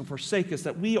leaves us and forsakes us.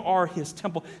 That we are his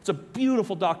temple. It's a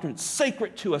beautiful doctrine. It's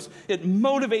sacred to us. It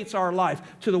motivates our life.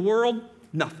 To the world,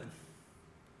 nothing.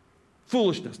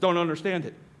 Foolishness. Don't understand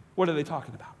it. What are they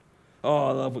talking about? Oh,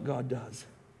 I love what God does.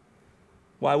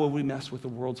 Why would we mess with the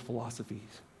world's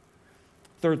philosophies?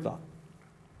 Third thought.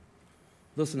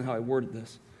 Listen to how I worded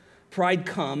this. Pride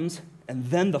comes and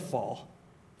then the fall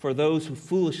for those who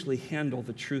foolishly handle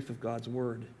the truth of God's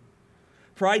word.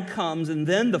 Pride comes and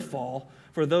then the fall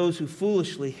for those who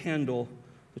foolishly handle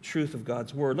the truth of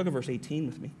God's word. Look at verse 18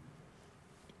 with me.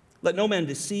 Let no man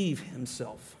deceive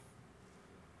himself.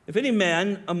 If any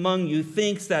man among you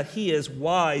thinks that he is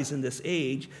wise in this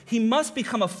age, he must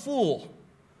become a fool,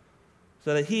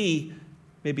 so that he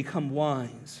may become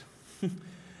wise.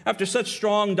 After such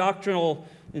strong doctrinal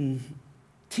and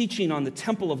teaching on the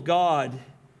temple of God,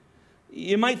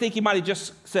 you might think he might have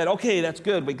just said, okay, that's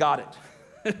good, we got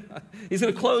it. He's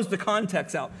going to close the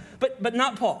context out. But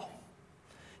not Paul.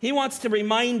 He wants to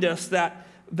remind us that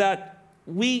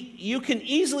you can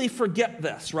easily forget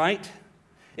this, right?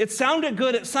 It sounded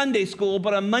good at Sunday school,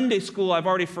 but on Monday school, I've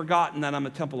already forgotten that I'm a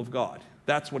temple of God.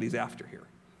 That's what he's after here.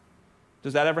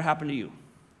 Does that ever happen to you?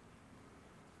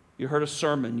 You heard a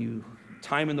sermon, you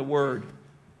time in the Word,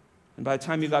 and by the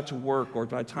time you got to work or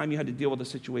by the time you had to deal with a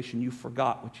situation, you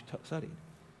forgot what you studied.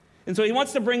 And so he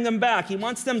wants to bring them back. He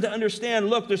wants them to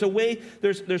understand, look, there's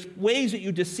ways that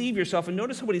you deceive yourself. And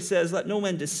notice what he says, let no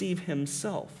man deceive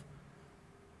himself.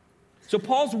 So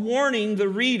Paul's warning the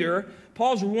reader,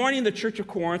 Paul's warning the church of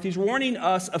Corinth, he's warning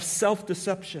us of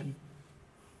self-deception.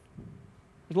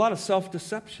 There's a lot of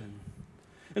self-deception.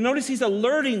 And notice he's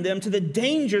alerting them to the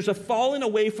dangers of falling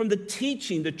away from the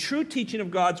teaching, the true teaching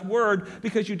of God's word,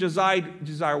 because you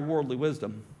desire worldly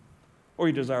wisdom, or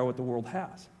you desire what the world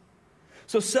has.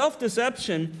 So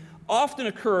self-deception often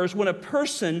occurs when a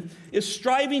person is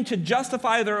striving to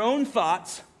justify their own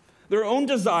thoughts, their own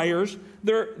desires,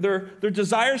 their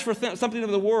desires for something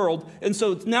of the world, and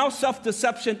so now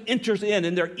self-deception enters in,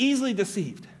 and they're easily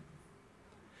deceived.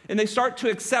 And they start to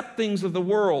accept things of the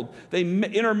world. They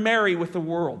intermarry with the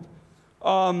world.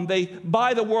 They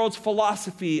buy the world's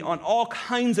philosophy on all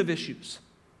kinds of issues.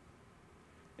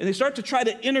 And they start to try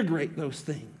to integrate those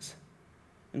things.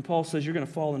 And Paul says you're going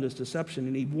to fall into this deception,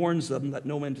 and he warns them that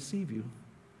no man deceive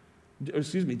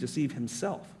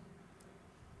himself.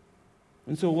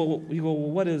 And so you go,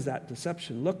 well, what does that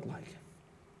deception look like?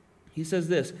 He says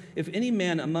this, if any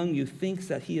man among you thinks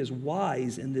that he is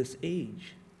wise in this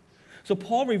age. So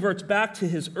Paul reverts back to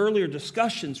his earlier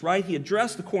discussions, right? He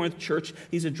addressed the Corinth church.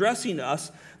 He's addressing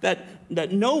us that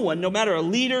no one, no matter a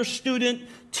leader, student,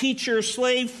 teacher,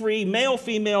 slave, free, male,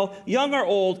 female, young or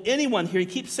old, anyone here, he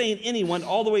keeps saying anyone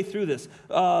all the way through this.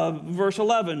 Verse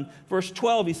 11, verse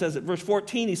 12, he says it. Verse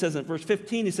 14, he says it. Verse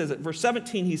 15, he says it. Verse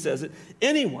 17, he says it.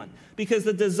 Anyone. Because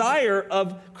the desire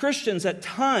of Christians at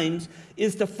times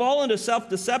is to fall into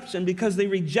self-deception because they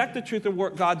reject the truth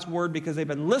of God's word because they've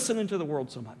been listening to the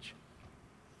world so much.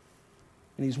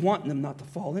 And he's wanting them not to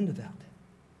fall into that.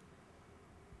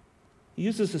 He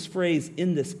uses this phrase,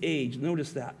 in this age.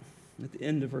 Notice that at the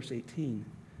end of verse 18,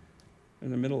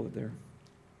 in the middle of it there.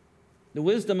 The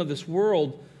wisdom of this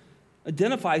world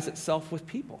identifies itself with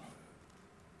people.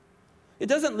 It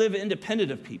doesn't live independent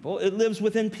of people. It lives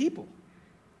within people.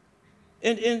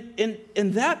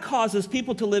 And that causes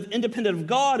people to live independent of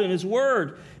God and His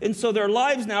Word. And so their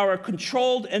lives now are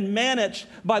controlled and managed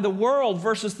by the world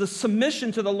versus the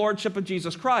submission to the Lordship of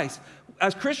Jesus Christ.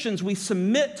 As Christians, we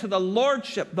submit to the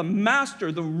Lordship, the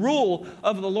Master, the rule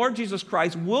of the Lord Jesus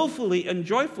Christ willfully and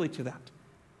joyfully to that.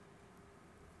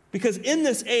 Because in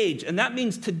this age, and that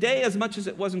means today as much as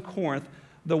it was in Corinth,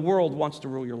 the world wants to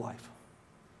rule your life.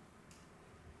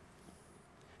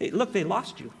 Hey, look, they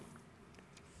lost you.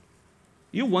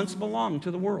 You once belonged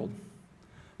to the world.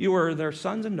 You were their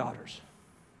sons and daughters.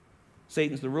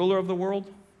 Satan's the ruler of the world.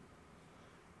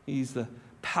 He's the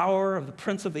power of the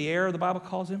prince of the air, the Bible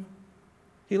calls him.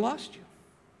 He lost you.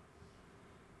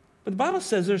 But the Bible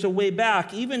says there's a way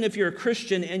back. Even if you're a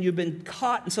Christian and you've been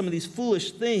caught in some of these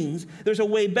foolish things, there's a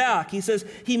way back. He says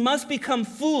he must become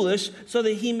foolish so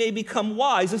that he may become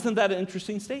wise. Isn't that an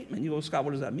interesting statement? You go, Scott,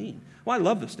 what does that mean? Well, I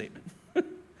love this statement.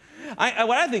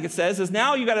 What I think it says is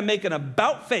now you've got to make an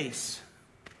about face.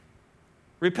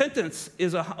 Repentance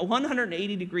is a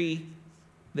 180 degree,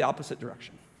 the opposite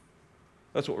direction.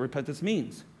 That's what repentance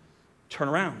means. Turn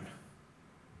around.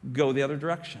 Go the other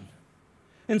direction.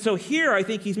 And so here I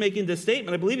think he's making this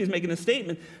statement. I believe he's making a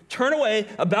statement. Turn away,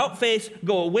 about face,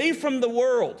 go away from the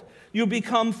world. You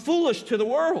become foolish to the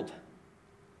world.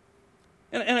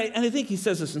 And I think he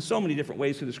says this in so many different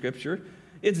ways through the Scripture.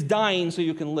 It's dying so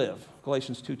you can live.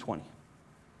 Galatians 2:20.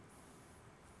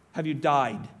 Have you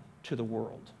died to the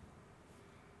world?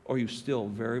 Or are you still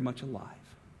very much alive?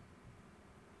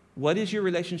 What is your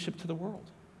relationship to the world?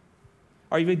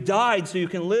 Are you died so you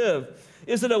can live?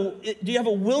 Do you have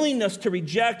a willingness to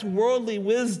reject worldly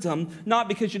wisdom, not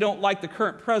because you don't like the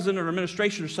current president or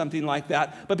administration or something like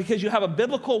that, but because you have a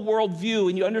biblical worldview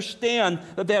and you understand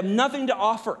that they have nothing to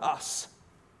offer us?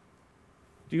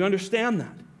 Do you understand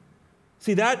that?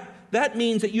 See, that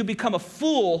means that you become a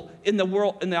fool in the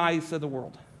world, in the eyes of the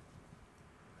world.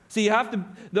 See, you have to,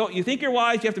 though you think you're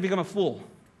wise, you have to become a fool.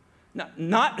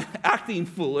 Not acting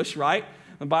foolish, right?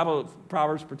 The Bible,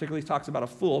 Proverbs particularly talks about a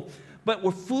fool, but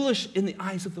we're foolish in the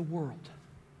eyes of the world.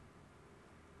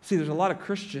 See, there's a lot of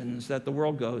Christians that the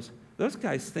world goes, those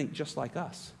guys think just like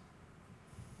us.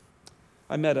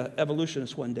 I met an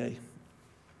evolutionist one day,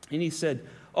 and he said,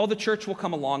 oh, the church will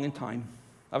come along in time.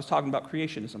 I was talking about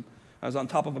creationism. I was on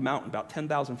top of a mountain, about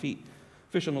 10,000 feet,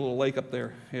 fishing a little lake up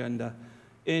there. And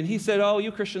he said, oh,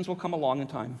 you Christians will come along in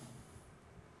time.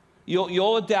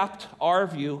 You'll adapt our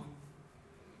view.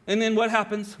 And then what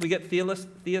happens? We get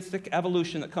theistic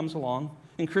evolution that comes along,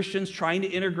 and Christians trying to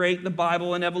integrate the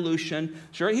Bible and evolution.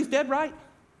 Sure, he's dead right.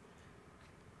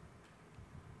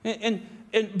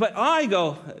 But I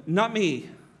go, not me,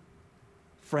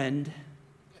 friend.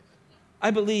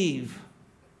 I believe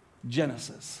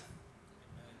Genesis.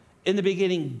 In the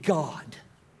beginning, God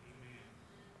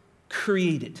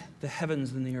created the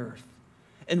heavens and the earth.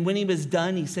 And when he was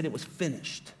done, he said it was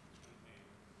finished.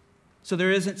 So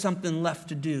there isn't something left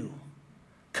to do.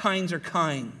 Kinds are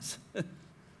kinds.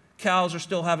 Cows are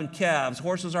still having calves.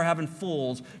 Horses are having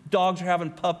foals. Dogs are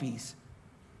having puppies.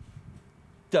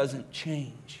 Doesn't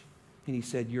change. And he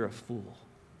said, you're a fool.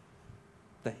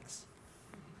 Thanks.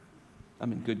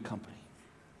 I'm in good company.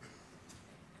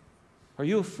 Are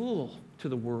you a fool to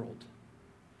the world?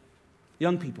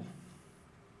 Young people,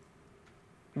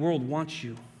 the world wants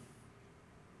you.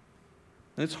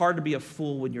 And it's hard to be a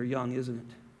fool when you're young, isn't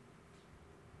it?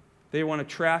 They want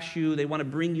to trash you. They want to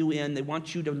bring you in. They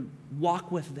want you to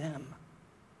walk with them.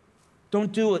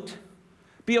 Don't do it.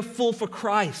 Be a fool for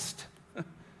Christ.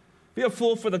 Be a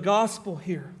fool for the gospel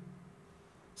here.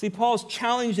 See, Paul's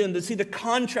challenged them to see the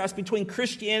contrast between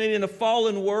Christianity and the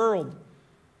fallen world.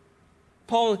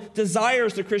 Paul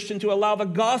desires the Christian to allow the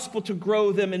gospel to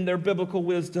grow them in their biblical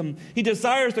wisdom. He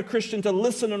desires the Christian to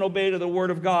listen and obey to the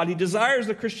word of God. He desires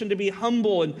the Christian to be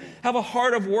humble and have a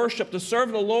heart of worship, to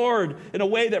serve the Lord in a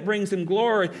way that brings him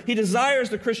glory. He desires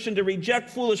the Christian to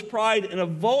reject foolish pride and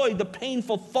avoid the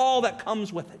painful fall that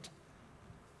comes with it.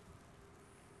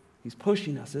 He's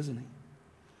pushing us, isn't he?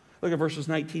 Look at verses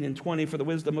 19 and 20. For the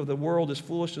wisdom of the world is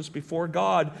foolishness before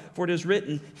God, for it is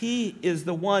written, He is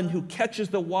the one who catches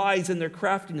the wise in their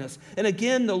craftiness. And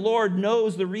again, the Lord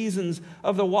knows the reasons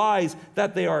of the wise,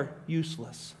 that they are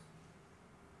useless.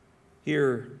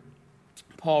 Here,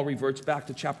 Paul reverts back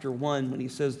to chapter 1 when he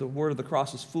says the word of the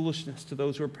cross is foolishness to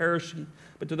those who are perishing,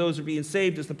 but to those who are being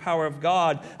saved is the power of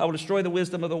God. I will destroy the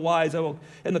wisdom of the wise,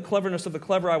 and the cleverness of the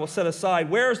clever I will set aside.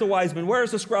 Where is the wise man? Where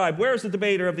is the scribe? Where is the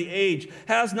debater of the age?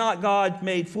 Has not God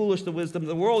made foolish the wisdom of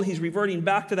the world? He's reverting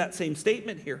back to that same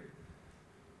statement here.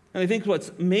 And I think what's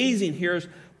amazing here is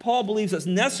Paul believes it's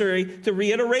necessary to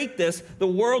reiterate this. The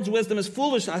world's wisdom is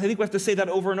foolish. I think we have to say that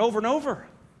over and over and over.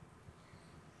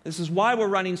 This is why we're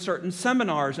running certain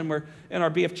seminars, and our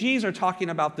BFGs are talking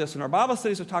about this, and our Bible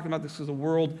studies are talking about this, because the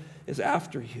world is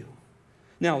after you.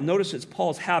 Now, notice it's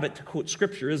Paul's habit to quote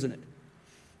Scripture, isn't it?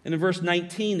 And in verse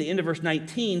 19, the end of verse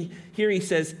 19, here he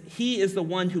says, He is the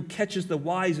one who catches the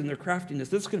wise in their craftiness.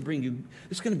 This is going to bring you,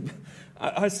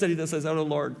 I studied this as, oh,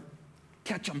 Lord,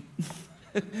 catch them.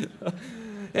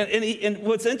 And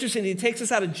what's interesting, he takes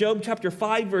us out of Job chapter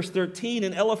 5, verse 13,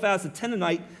 and Eliphaz the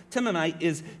Temanite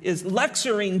is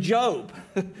lecturing Job.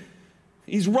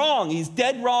 He's wrong. He's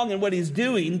dead wrong in what he's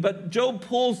doing, but Job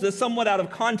pulls this somewhat out of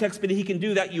context, but he can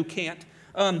do that, you can't.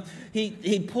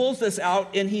 He pulls this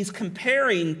out, and he's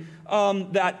comparing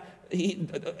Eliphaz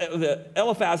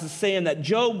is saying that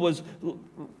Job was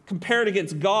compared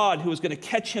against God, who was going to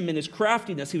catch him in his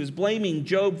craftiness. He was blaming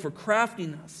Job for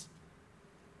craftiness.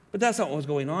 But that's not what was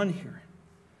going on here.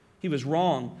 He was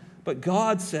wrong. But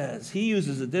God says, he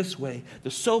uses it this way,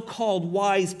 the so-called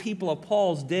wise people of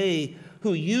Paul's day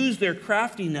who use their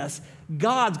craftiness,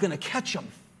 God's going to catch them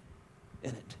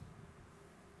in it.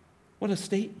 What a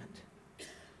statement.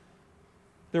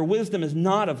 Their wisdom is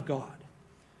not of God.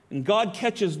 And God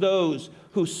catches those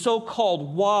who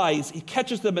so-called wise, he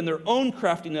catches them in their own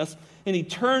craftiness, and he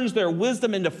turns their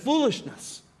wisdom into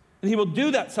foolishness. And he will do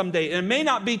that someday. And it may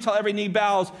not be till every knee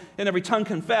bows and every tongue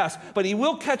confess, but he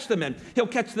will catch them in. He'll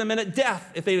catch them in at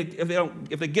death if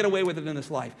they get away with it in this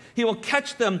life. He will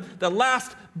catch them the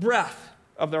last breath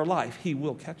of their life. He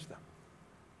will catch them.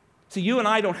 See, you and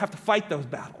I don't have to fight those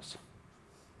battles.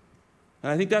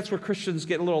 And I think that's where Christians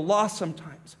get a little lost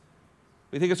sometimes.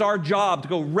 We think it's our job to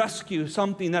go rescue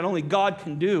something that only God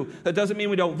can do. That doesn't mean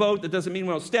we don't vote. That doesn't mean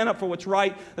we don't stand up for what's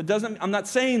right. I'm not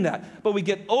saying that. But we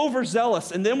get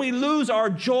overzealous, and then we lose our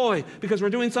joy because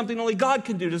we're doing something only God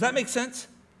can do. Does that make sense?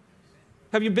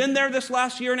 Have you been there this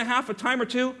last year and a half, a time or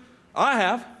two? I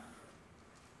have.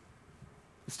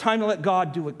 It's time to let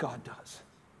God do what God does.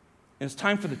 And it's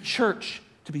time for the church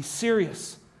to be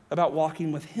serious about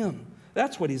walking with Him.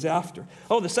 That's what he's after.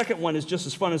 Oh, the second one is just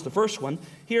as fun as the first one.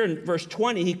 Here in verse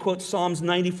 20, he quotes Psalms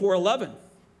 94:11.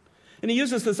 And he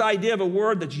uses this idea of a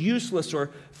word that's useless or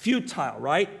futile,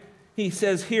 right? He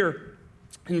says here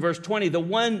in verse 20, the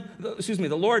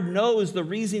Lord knows the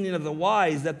reasoning of the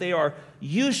wise, that they are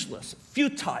useless,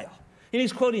 futile. And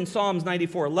he's quoting Psalms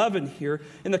 94:11 here.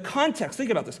 In the context,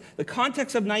 think about this. The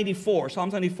context of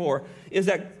Psalms 94, is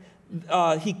that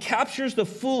he captures the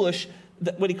foolish,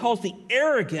 what he calls the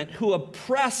arrogant, who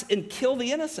oppress and kill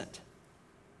the innocent.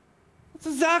 That's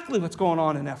exactly what's going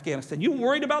on in Afghanistan. You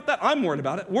worried about that? I'm worried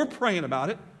about it. We're praying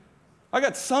about it. I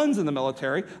got sons in the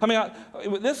military.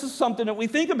 This is something that we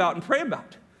think about and pray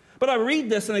about. But I read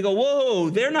this and I go, whoa,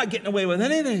 they're not getting away with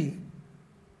anything.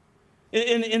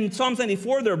 In Psalms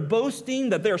 94, they're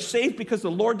boasting that they're safe because the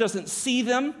Lord doesn't see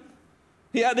them.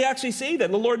 Yeah, they actually say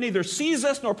that the Lord neither sees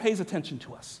us nor pays attention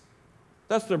to us.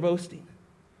 That's their boasting.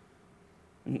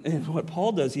 And what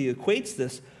Paul does, he equates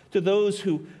this to those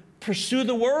who pursue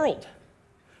the world.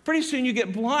 Pretty soon you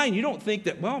get blind. You don't think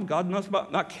that, well, God must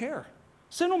not care.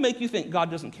 Sin will make you think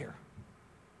God doesn't care.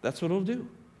 That's what it'll do.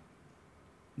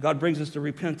 God brings us to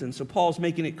repentance. So Paul's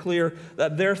making it clear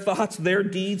that their thoughts, their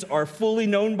deeds are fully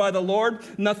known by the Lord.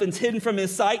 Nothing's hidden from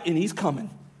his sight, and he's coming.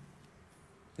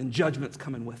 And judgment's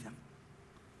coming with him.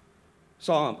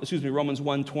 Romans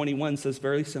 1:21 says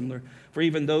very similar. For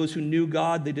even those who knew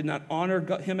God, they did not honor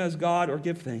him as God or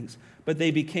give thanks, but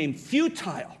they became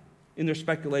futile in their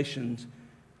speculations,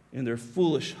 and their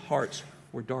foolish hearts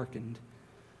were darkened.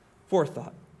 Fourth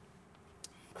thought,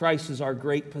 Christ is our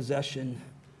great possession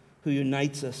who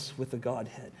unites us with the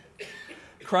Godhead.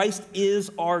 Christ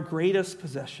is our greatest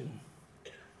possession.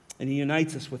 and he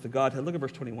unites us with the Godhead. Look at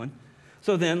verse 21.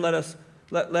 So then, let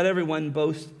everyone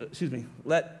boast,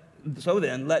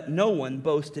 let no one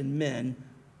boast in men,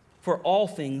 for all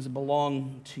things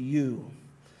belong to you.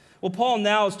 Well, Paul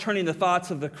now is turning the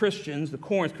thoughts of the Christians, the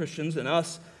Corinth Christians, and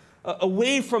us,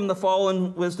 away from the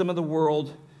fallen wisdom of the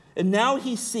world. And now what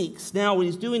he's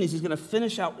doing is he's going to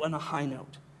finish out on a high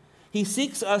note. He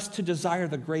seeks us to desire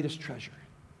the greatest treasure.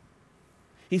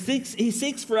 He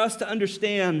seeks for us to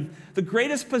understand the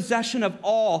greatest possession of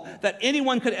all that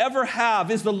anyone could ever have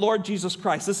is the Lord Jesus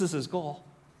Christ. This is his goal.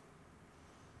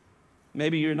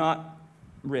 Maybe you're not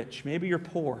rich. Maybe you're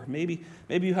poor. Maybe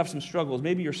you have some struggles.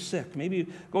 Maybe you're sick. Maybe you're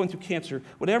going through cancer.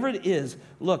 Whatever it is,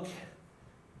 look,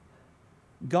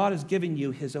 God has given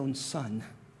you his own son.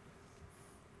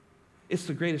 It's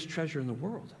the greatest treasure in the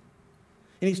world.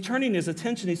 And he's turning his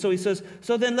attention. So he says,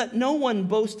 so then let no one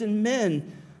boast in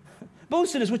men.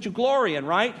 Boasting is what you glory in,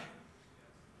 right?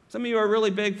 Some of you are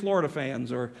really big Florida fans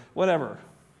or whatever.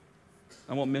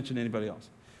 I won't mention anybody else.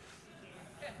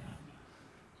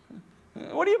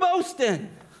 What are you boasting?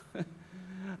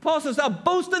 Paul says, now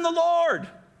boast in the Lord.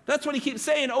 That's what he keeps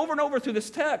saying over and over through this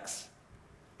text.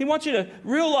 He wants you to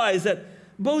realize that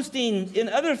boasting in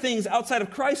other things outside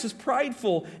of Christ is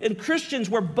prideful. And Christians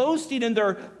were boasting in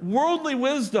their worldly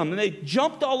wisdom. And they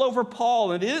jumped all over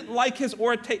Paul. And they didn't like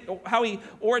how he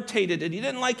orated. And he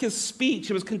didn't like his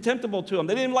speech. It was contemptible to them.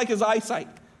 They didn't like his eyesight.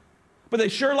 But they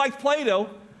sure liked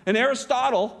Plato and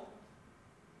Aristotle.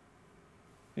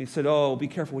 And he said, oh, be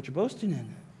careful what you're boasting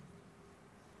in.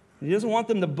 And he doesn't want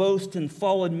them to boast in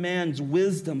fallen man's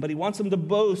wisdom. But he wants them to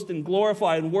boast and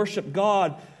glorify and worship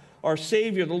God, our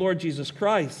Savior, the Lord Jesus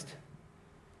Christ.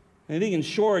 And I think in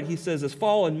short, he says, as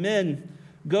fallen men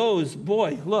goes,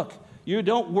 boy, look, you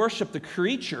don't worship the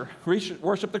creature,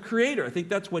 worship the Creator. I think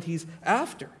that's what he's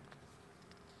after.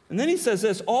 And then he says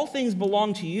this, all things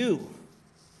belong to you.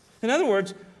 In other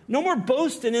words, no more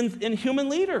boasting in human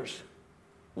leaders.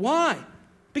 Why?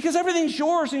 Because everything's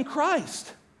yours in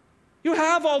Christ. You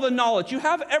have all the knowledge. You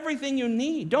have everything you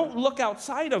need. Don't look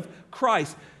outside of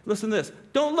Christ. Listen to this.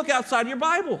 Don't look outside of your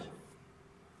Bible.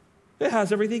 It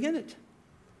has everything in it.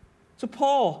 So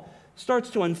Paul starts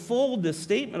to unfold this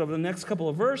statement over the next couple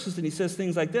of verses, and he says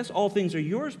things like this. All things are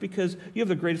yours because you have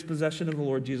the greatest possession of the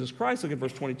Lord Jesus Christ. Look at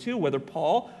verse 22. Whether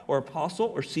Paul or apostle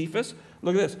or Cephas,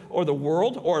 look at this, or the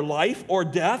world or life or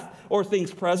death or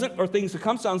things present or things to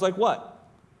come, sounds like what?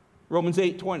 Romans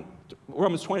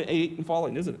 28 and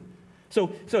following, isn't it?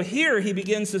 So here he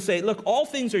begins to say, look, all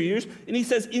things are yours. And he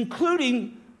says,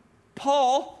 including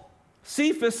Paul,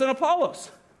 Cephas, and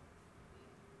Apollos.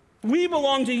 We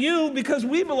belong to you because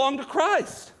we belong to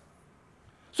Christ.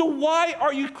 So why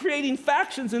are you creating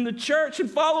factions in the church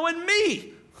and following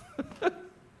me?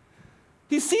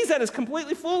 He sees that as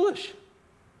completely foolish.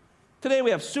 Today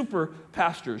we have super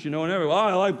pastors, and everyone,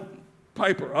 I like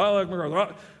Piper, I like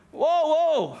MacArthur.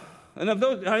 Whoa. And of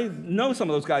those, I know some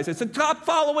of those guys. They said, stop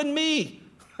following me.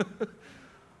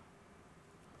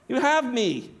 You have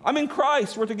me. I'm in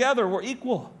Christ. We're together. We're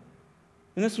equal.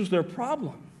 And this was their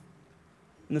problem.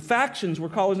 And the factions were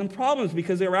causing problems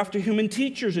because they were after human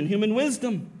teachers and human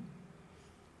wisdom.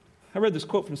 I read this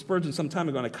quote from Spurgeon some time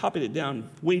ago, and I copied it down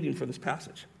waiting for this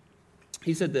passage.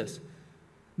 He said this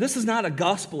is not a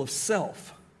gospel of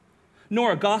self,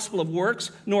 nor a gospel of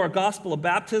works, nor a gospel of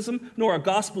baptism, nor a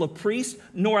gospel of priests,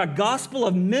 nor a gospel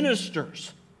of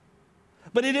ministers.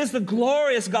 But it is the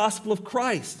glorious gospel of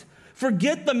Christ.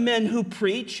 Forget the men who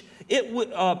preach it,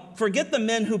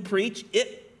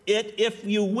 if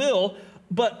you will.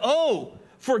 But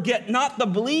forget not the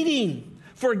bleeding.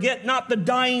 Forget not the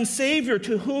dying Savior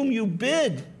to whom you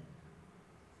bid.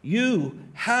 You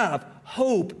have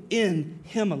hope in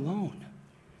him alone.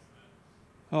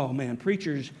 Oh man,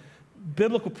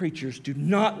 biblical preachers do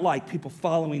not like people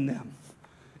following them.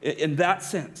 In that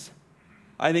sense,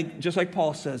 I think just like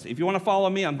Paul says, if you want to follow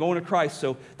me, I'm going to Christ,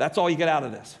 so that's all you get out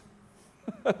of this.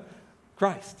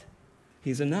 Christ.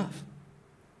 He's enough.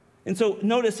 And so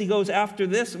notice he goes after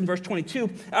this in verse 22,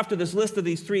 after this list of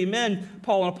these three men,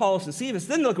 Paul and Apollos and Cephas,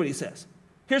 then look what he says.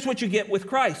 Here's what you get with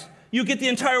Christ. You get the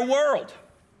entire world.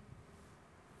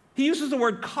 He uses the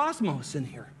word cosmos in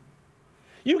here.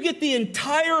 You get the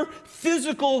entire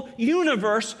physical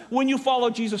universe when you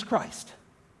follow Jesus Christ.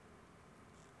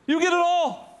 You get it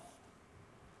all.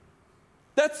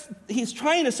 He's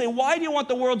trying to say, why do you want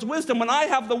the world's wisdom when I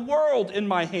have the world in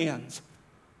my hands?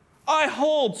 I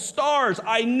hold stars.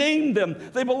 I named them.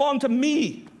 They belong to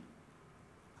me.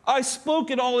 I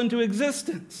spoke it all into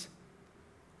existence.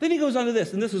 Then he goes on to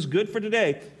this, and this is good for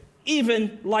today,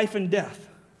 even life and death.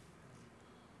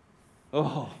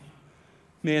 Oh,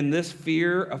 man, this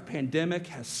fear of pandemic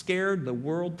has scared the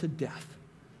world to death.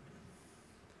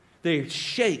 They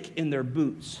shake in their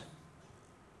boots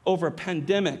over a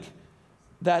pandemic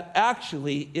that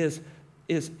actually is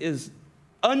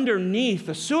underneath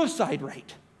the suicide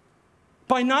rate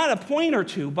by not a point or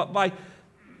two, but by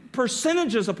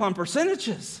percentages upon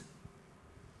percentages.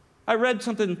 I read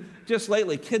something just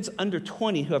lately, kids under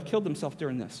 20 who have killed themselves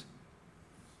during this.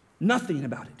 Nothing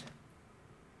about it.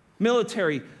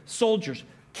 Military soldiers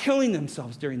killing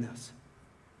themselves during this.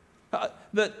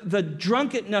 The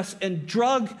drunkenness and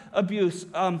drug abuse.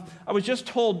 I was just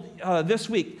told this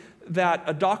week that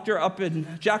a doctor up in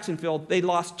Jacksonville, they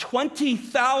lost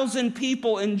 20,000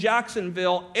 people in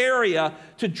Jacksonville area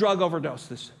to drug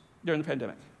overdose during the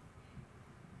pandemic.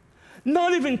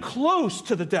 Not even close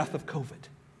to the death of COVID.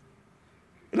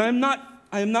 And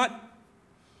I am not,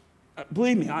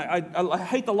 believe me, I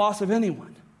hate the loss of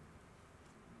anyone.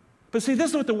 But see, this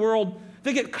is what the world,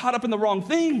 they get caught up in the wrong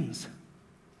things.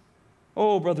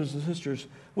 Oh, brothers and sisters,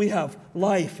 we have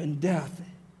life and death.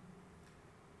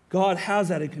 God has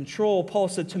that in control. Paul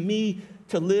said, to me,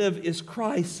 to live is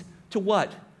Christ. To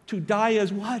what? To die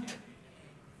is what?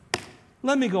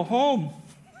 Let me go home.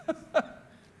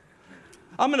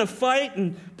 I'm going to fight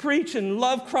and preach and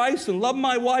love Christ and love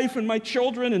my wife and my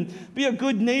children and be a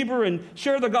good neighbor and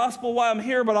share the gospel while I'm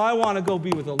here, but I want to go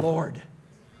be with the Lord.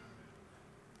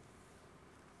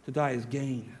 To die is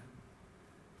gain.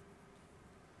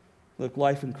 Look,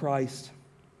 life in Christ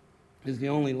is the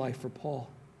only life for Paul.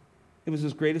 It was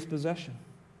his greatest possession.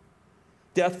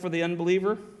 Death for the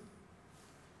unbeliever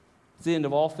is the end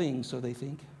of all things, so they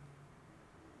think.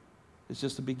 It's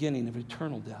just the beginning of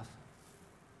eternal death.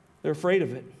 They're afraid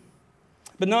of it.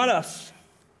 But not us.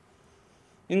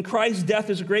 In Christ, death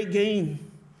is a great gain.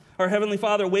 Our Heavenly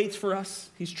Father waits for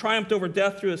us. He's triumphed over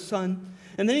death through His Son.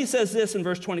 And then He says this in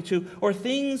verse 22, or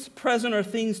things present or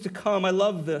things to come. I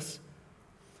love this.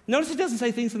 Notice He doesn't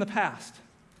say things in the past.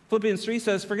 Philippians 3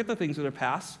 says, forget the things that are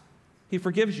past. He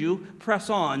forgives you. Press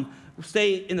on.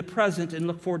 Stay in the present and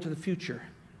look forward to the future.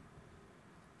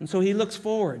 And so He looks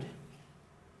forward.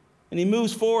 And he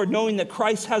moves forward knowing that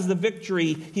Christ has the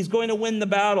victory. He's going to win the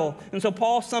battle. And so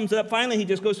Paul sums it up. Finally, he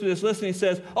just goes through this list and he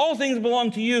says, all things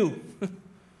belong to you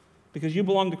because you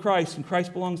belong to Christ and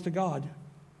Christ belongs to God.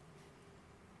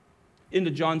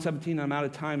 Into John 17, I'm out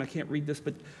of time. I can't read this,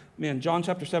 but man, John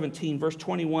chapter 17, verse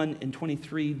 21 and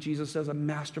 23, Jesus does a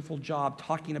masterful job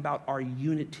talking about our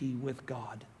unity with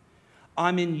God.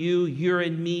 I'm in you, you're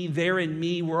in me, they're in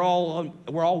me, we're all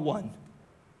one.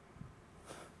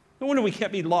 No wonder we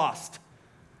can't be lost.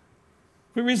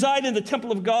 We reside in the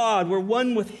temple of God. We're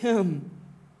one with Him.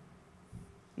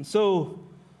 And so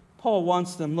Paul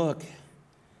wants them, look,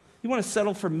 you want to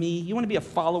settle for me? You want to be a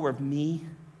follower of me?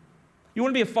 You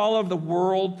want to be a follower of the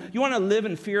world? You want to live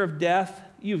in fear of death?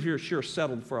 You're sure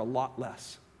settled for a lot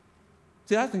less.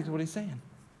 See, I think that's what he's saying.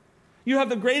 You have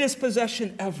the greatest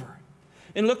possession ever.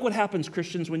 And look what happens,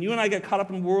 Christians. When you and I get caught up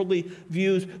in worldly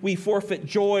views, we forfeit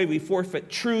joy, we forfeit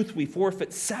truth, we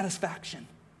forfeit satisfaction.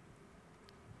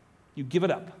 You give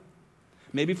it up.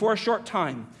 Maybe for a short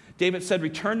time. David said,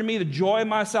 return to me the joy of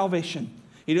my salvation.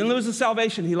 He didn't lose his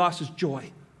salvation, he lost his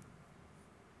joy.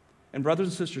 And brothers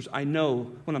and sisters, I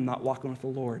know when I'm not walking with the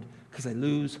Lord because I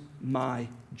lose my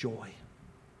joy.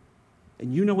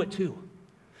 And you know it too.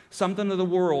 Something of the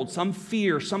world, some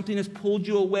fear, something has pulled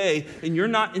you away, and you're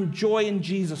not enjoying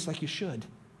Jesus like you should.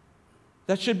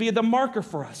 That should be the marker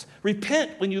for us.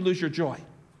 Repent when you lose your joy.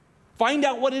 Find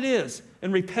out what it is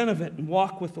and repent of it and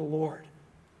walk with the Lord.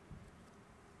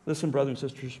 Listen, brothers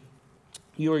and sisters,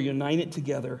 you are united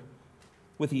together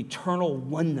with the eternal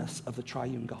oneness of the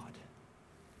triune God.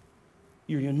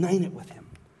 You're united with Him.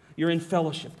 You're in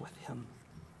fellowship with Him.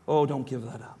 Oh, don't give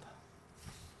that up.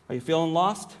 Are you feeling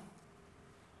lost?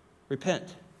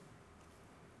 Repent.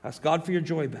 Ask God for your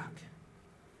joy back.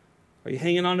 Are you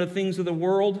hanging on to things of the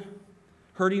world,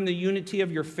 hurting the unity of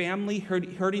your family,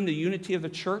 hurting the unity of the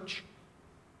church?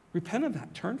 Repent of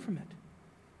that. Turn from it.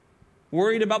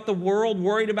 Worried about the world,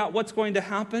 worried about what's going to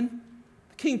happen?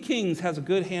 The King of Kings has a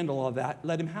good handle of that.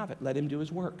 Let Him have it. Let Him do His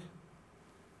work.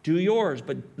 Do yours,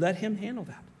 but let Him handle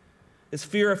that. Is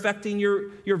fear affecting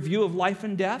your view of life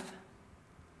and death?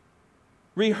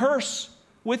 Rehearse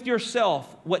with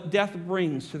yourself what death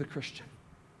brings to the Christian,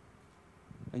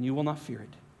 and you will not fear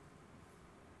it.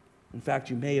 In fact,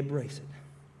 you may embrace it.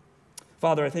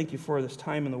 Father, I thank you for this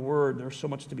time in the Word. There's so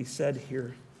much to be said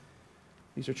here.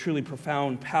 These are truly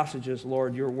profound passages,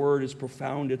 Lord. Your Word is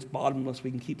profound. It's bottomless. We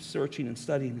can keep searching and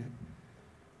studying it.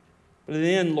 But in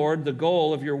the end, Lord, the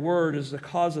goal of your Word is to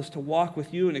cause us to walk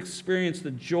with you and experience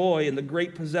the joy and the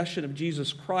great possession of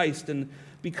Jesus Christ and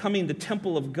becoming the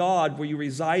temple of God where you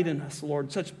reside in us,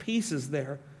 Lord. Such peace is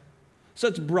there.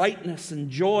 Such brightness and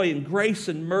joy and grace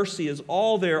and mercy is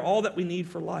all there, all that we need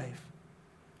for life.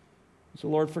 So,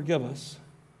 Lord, forgive us.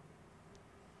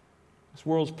 This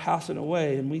world's passing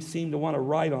away, and we seem to want to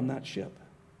ride on that ship.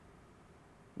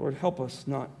 Lord, help us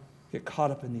not get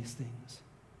caught up in these things.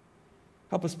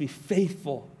 Help us be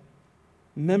faithful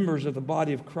members of the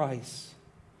body of Christ,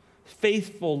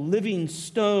 faithful living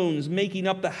stones making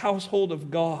up the household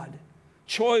of God,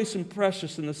 choice and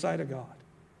precious in the sight of God.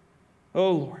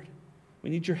 Oh, Lord, we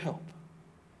need your help.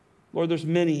 Lord, there's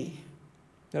many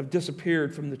that have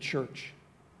disappeared from the church.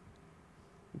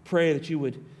 We pray that you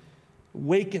would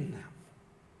awaken them.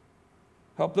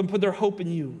 Help them put their hope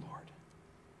in you, Lord.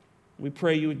 We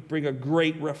pray you would bring a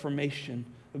great reformation,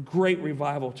 a great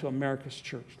revival to America's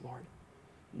church, Lord.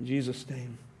 In Jesus'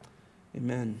 name,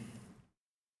 amen.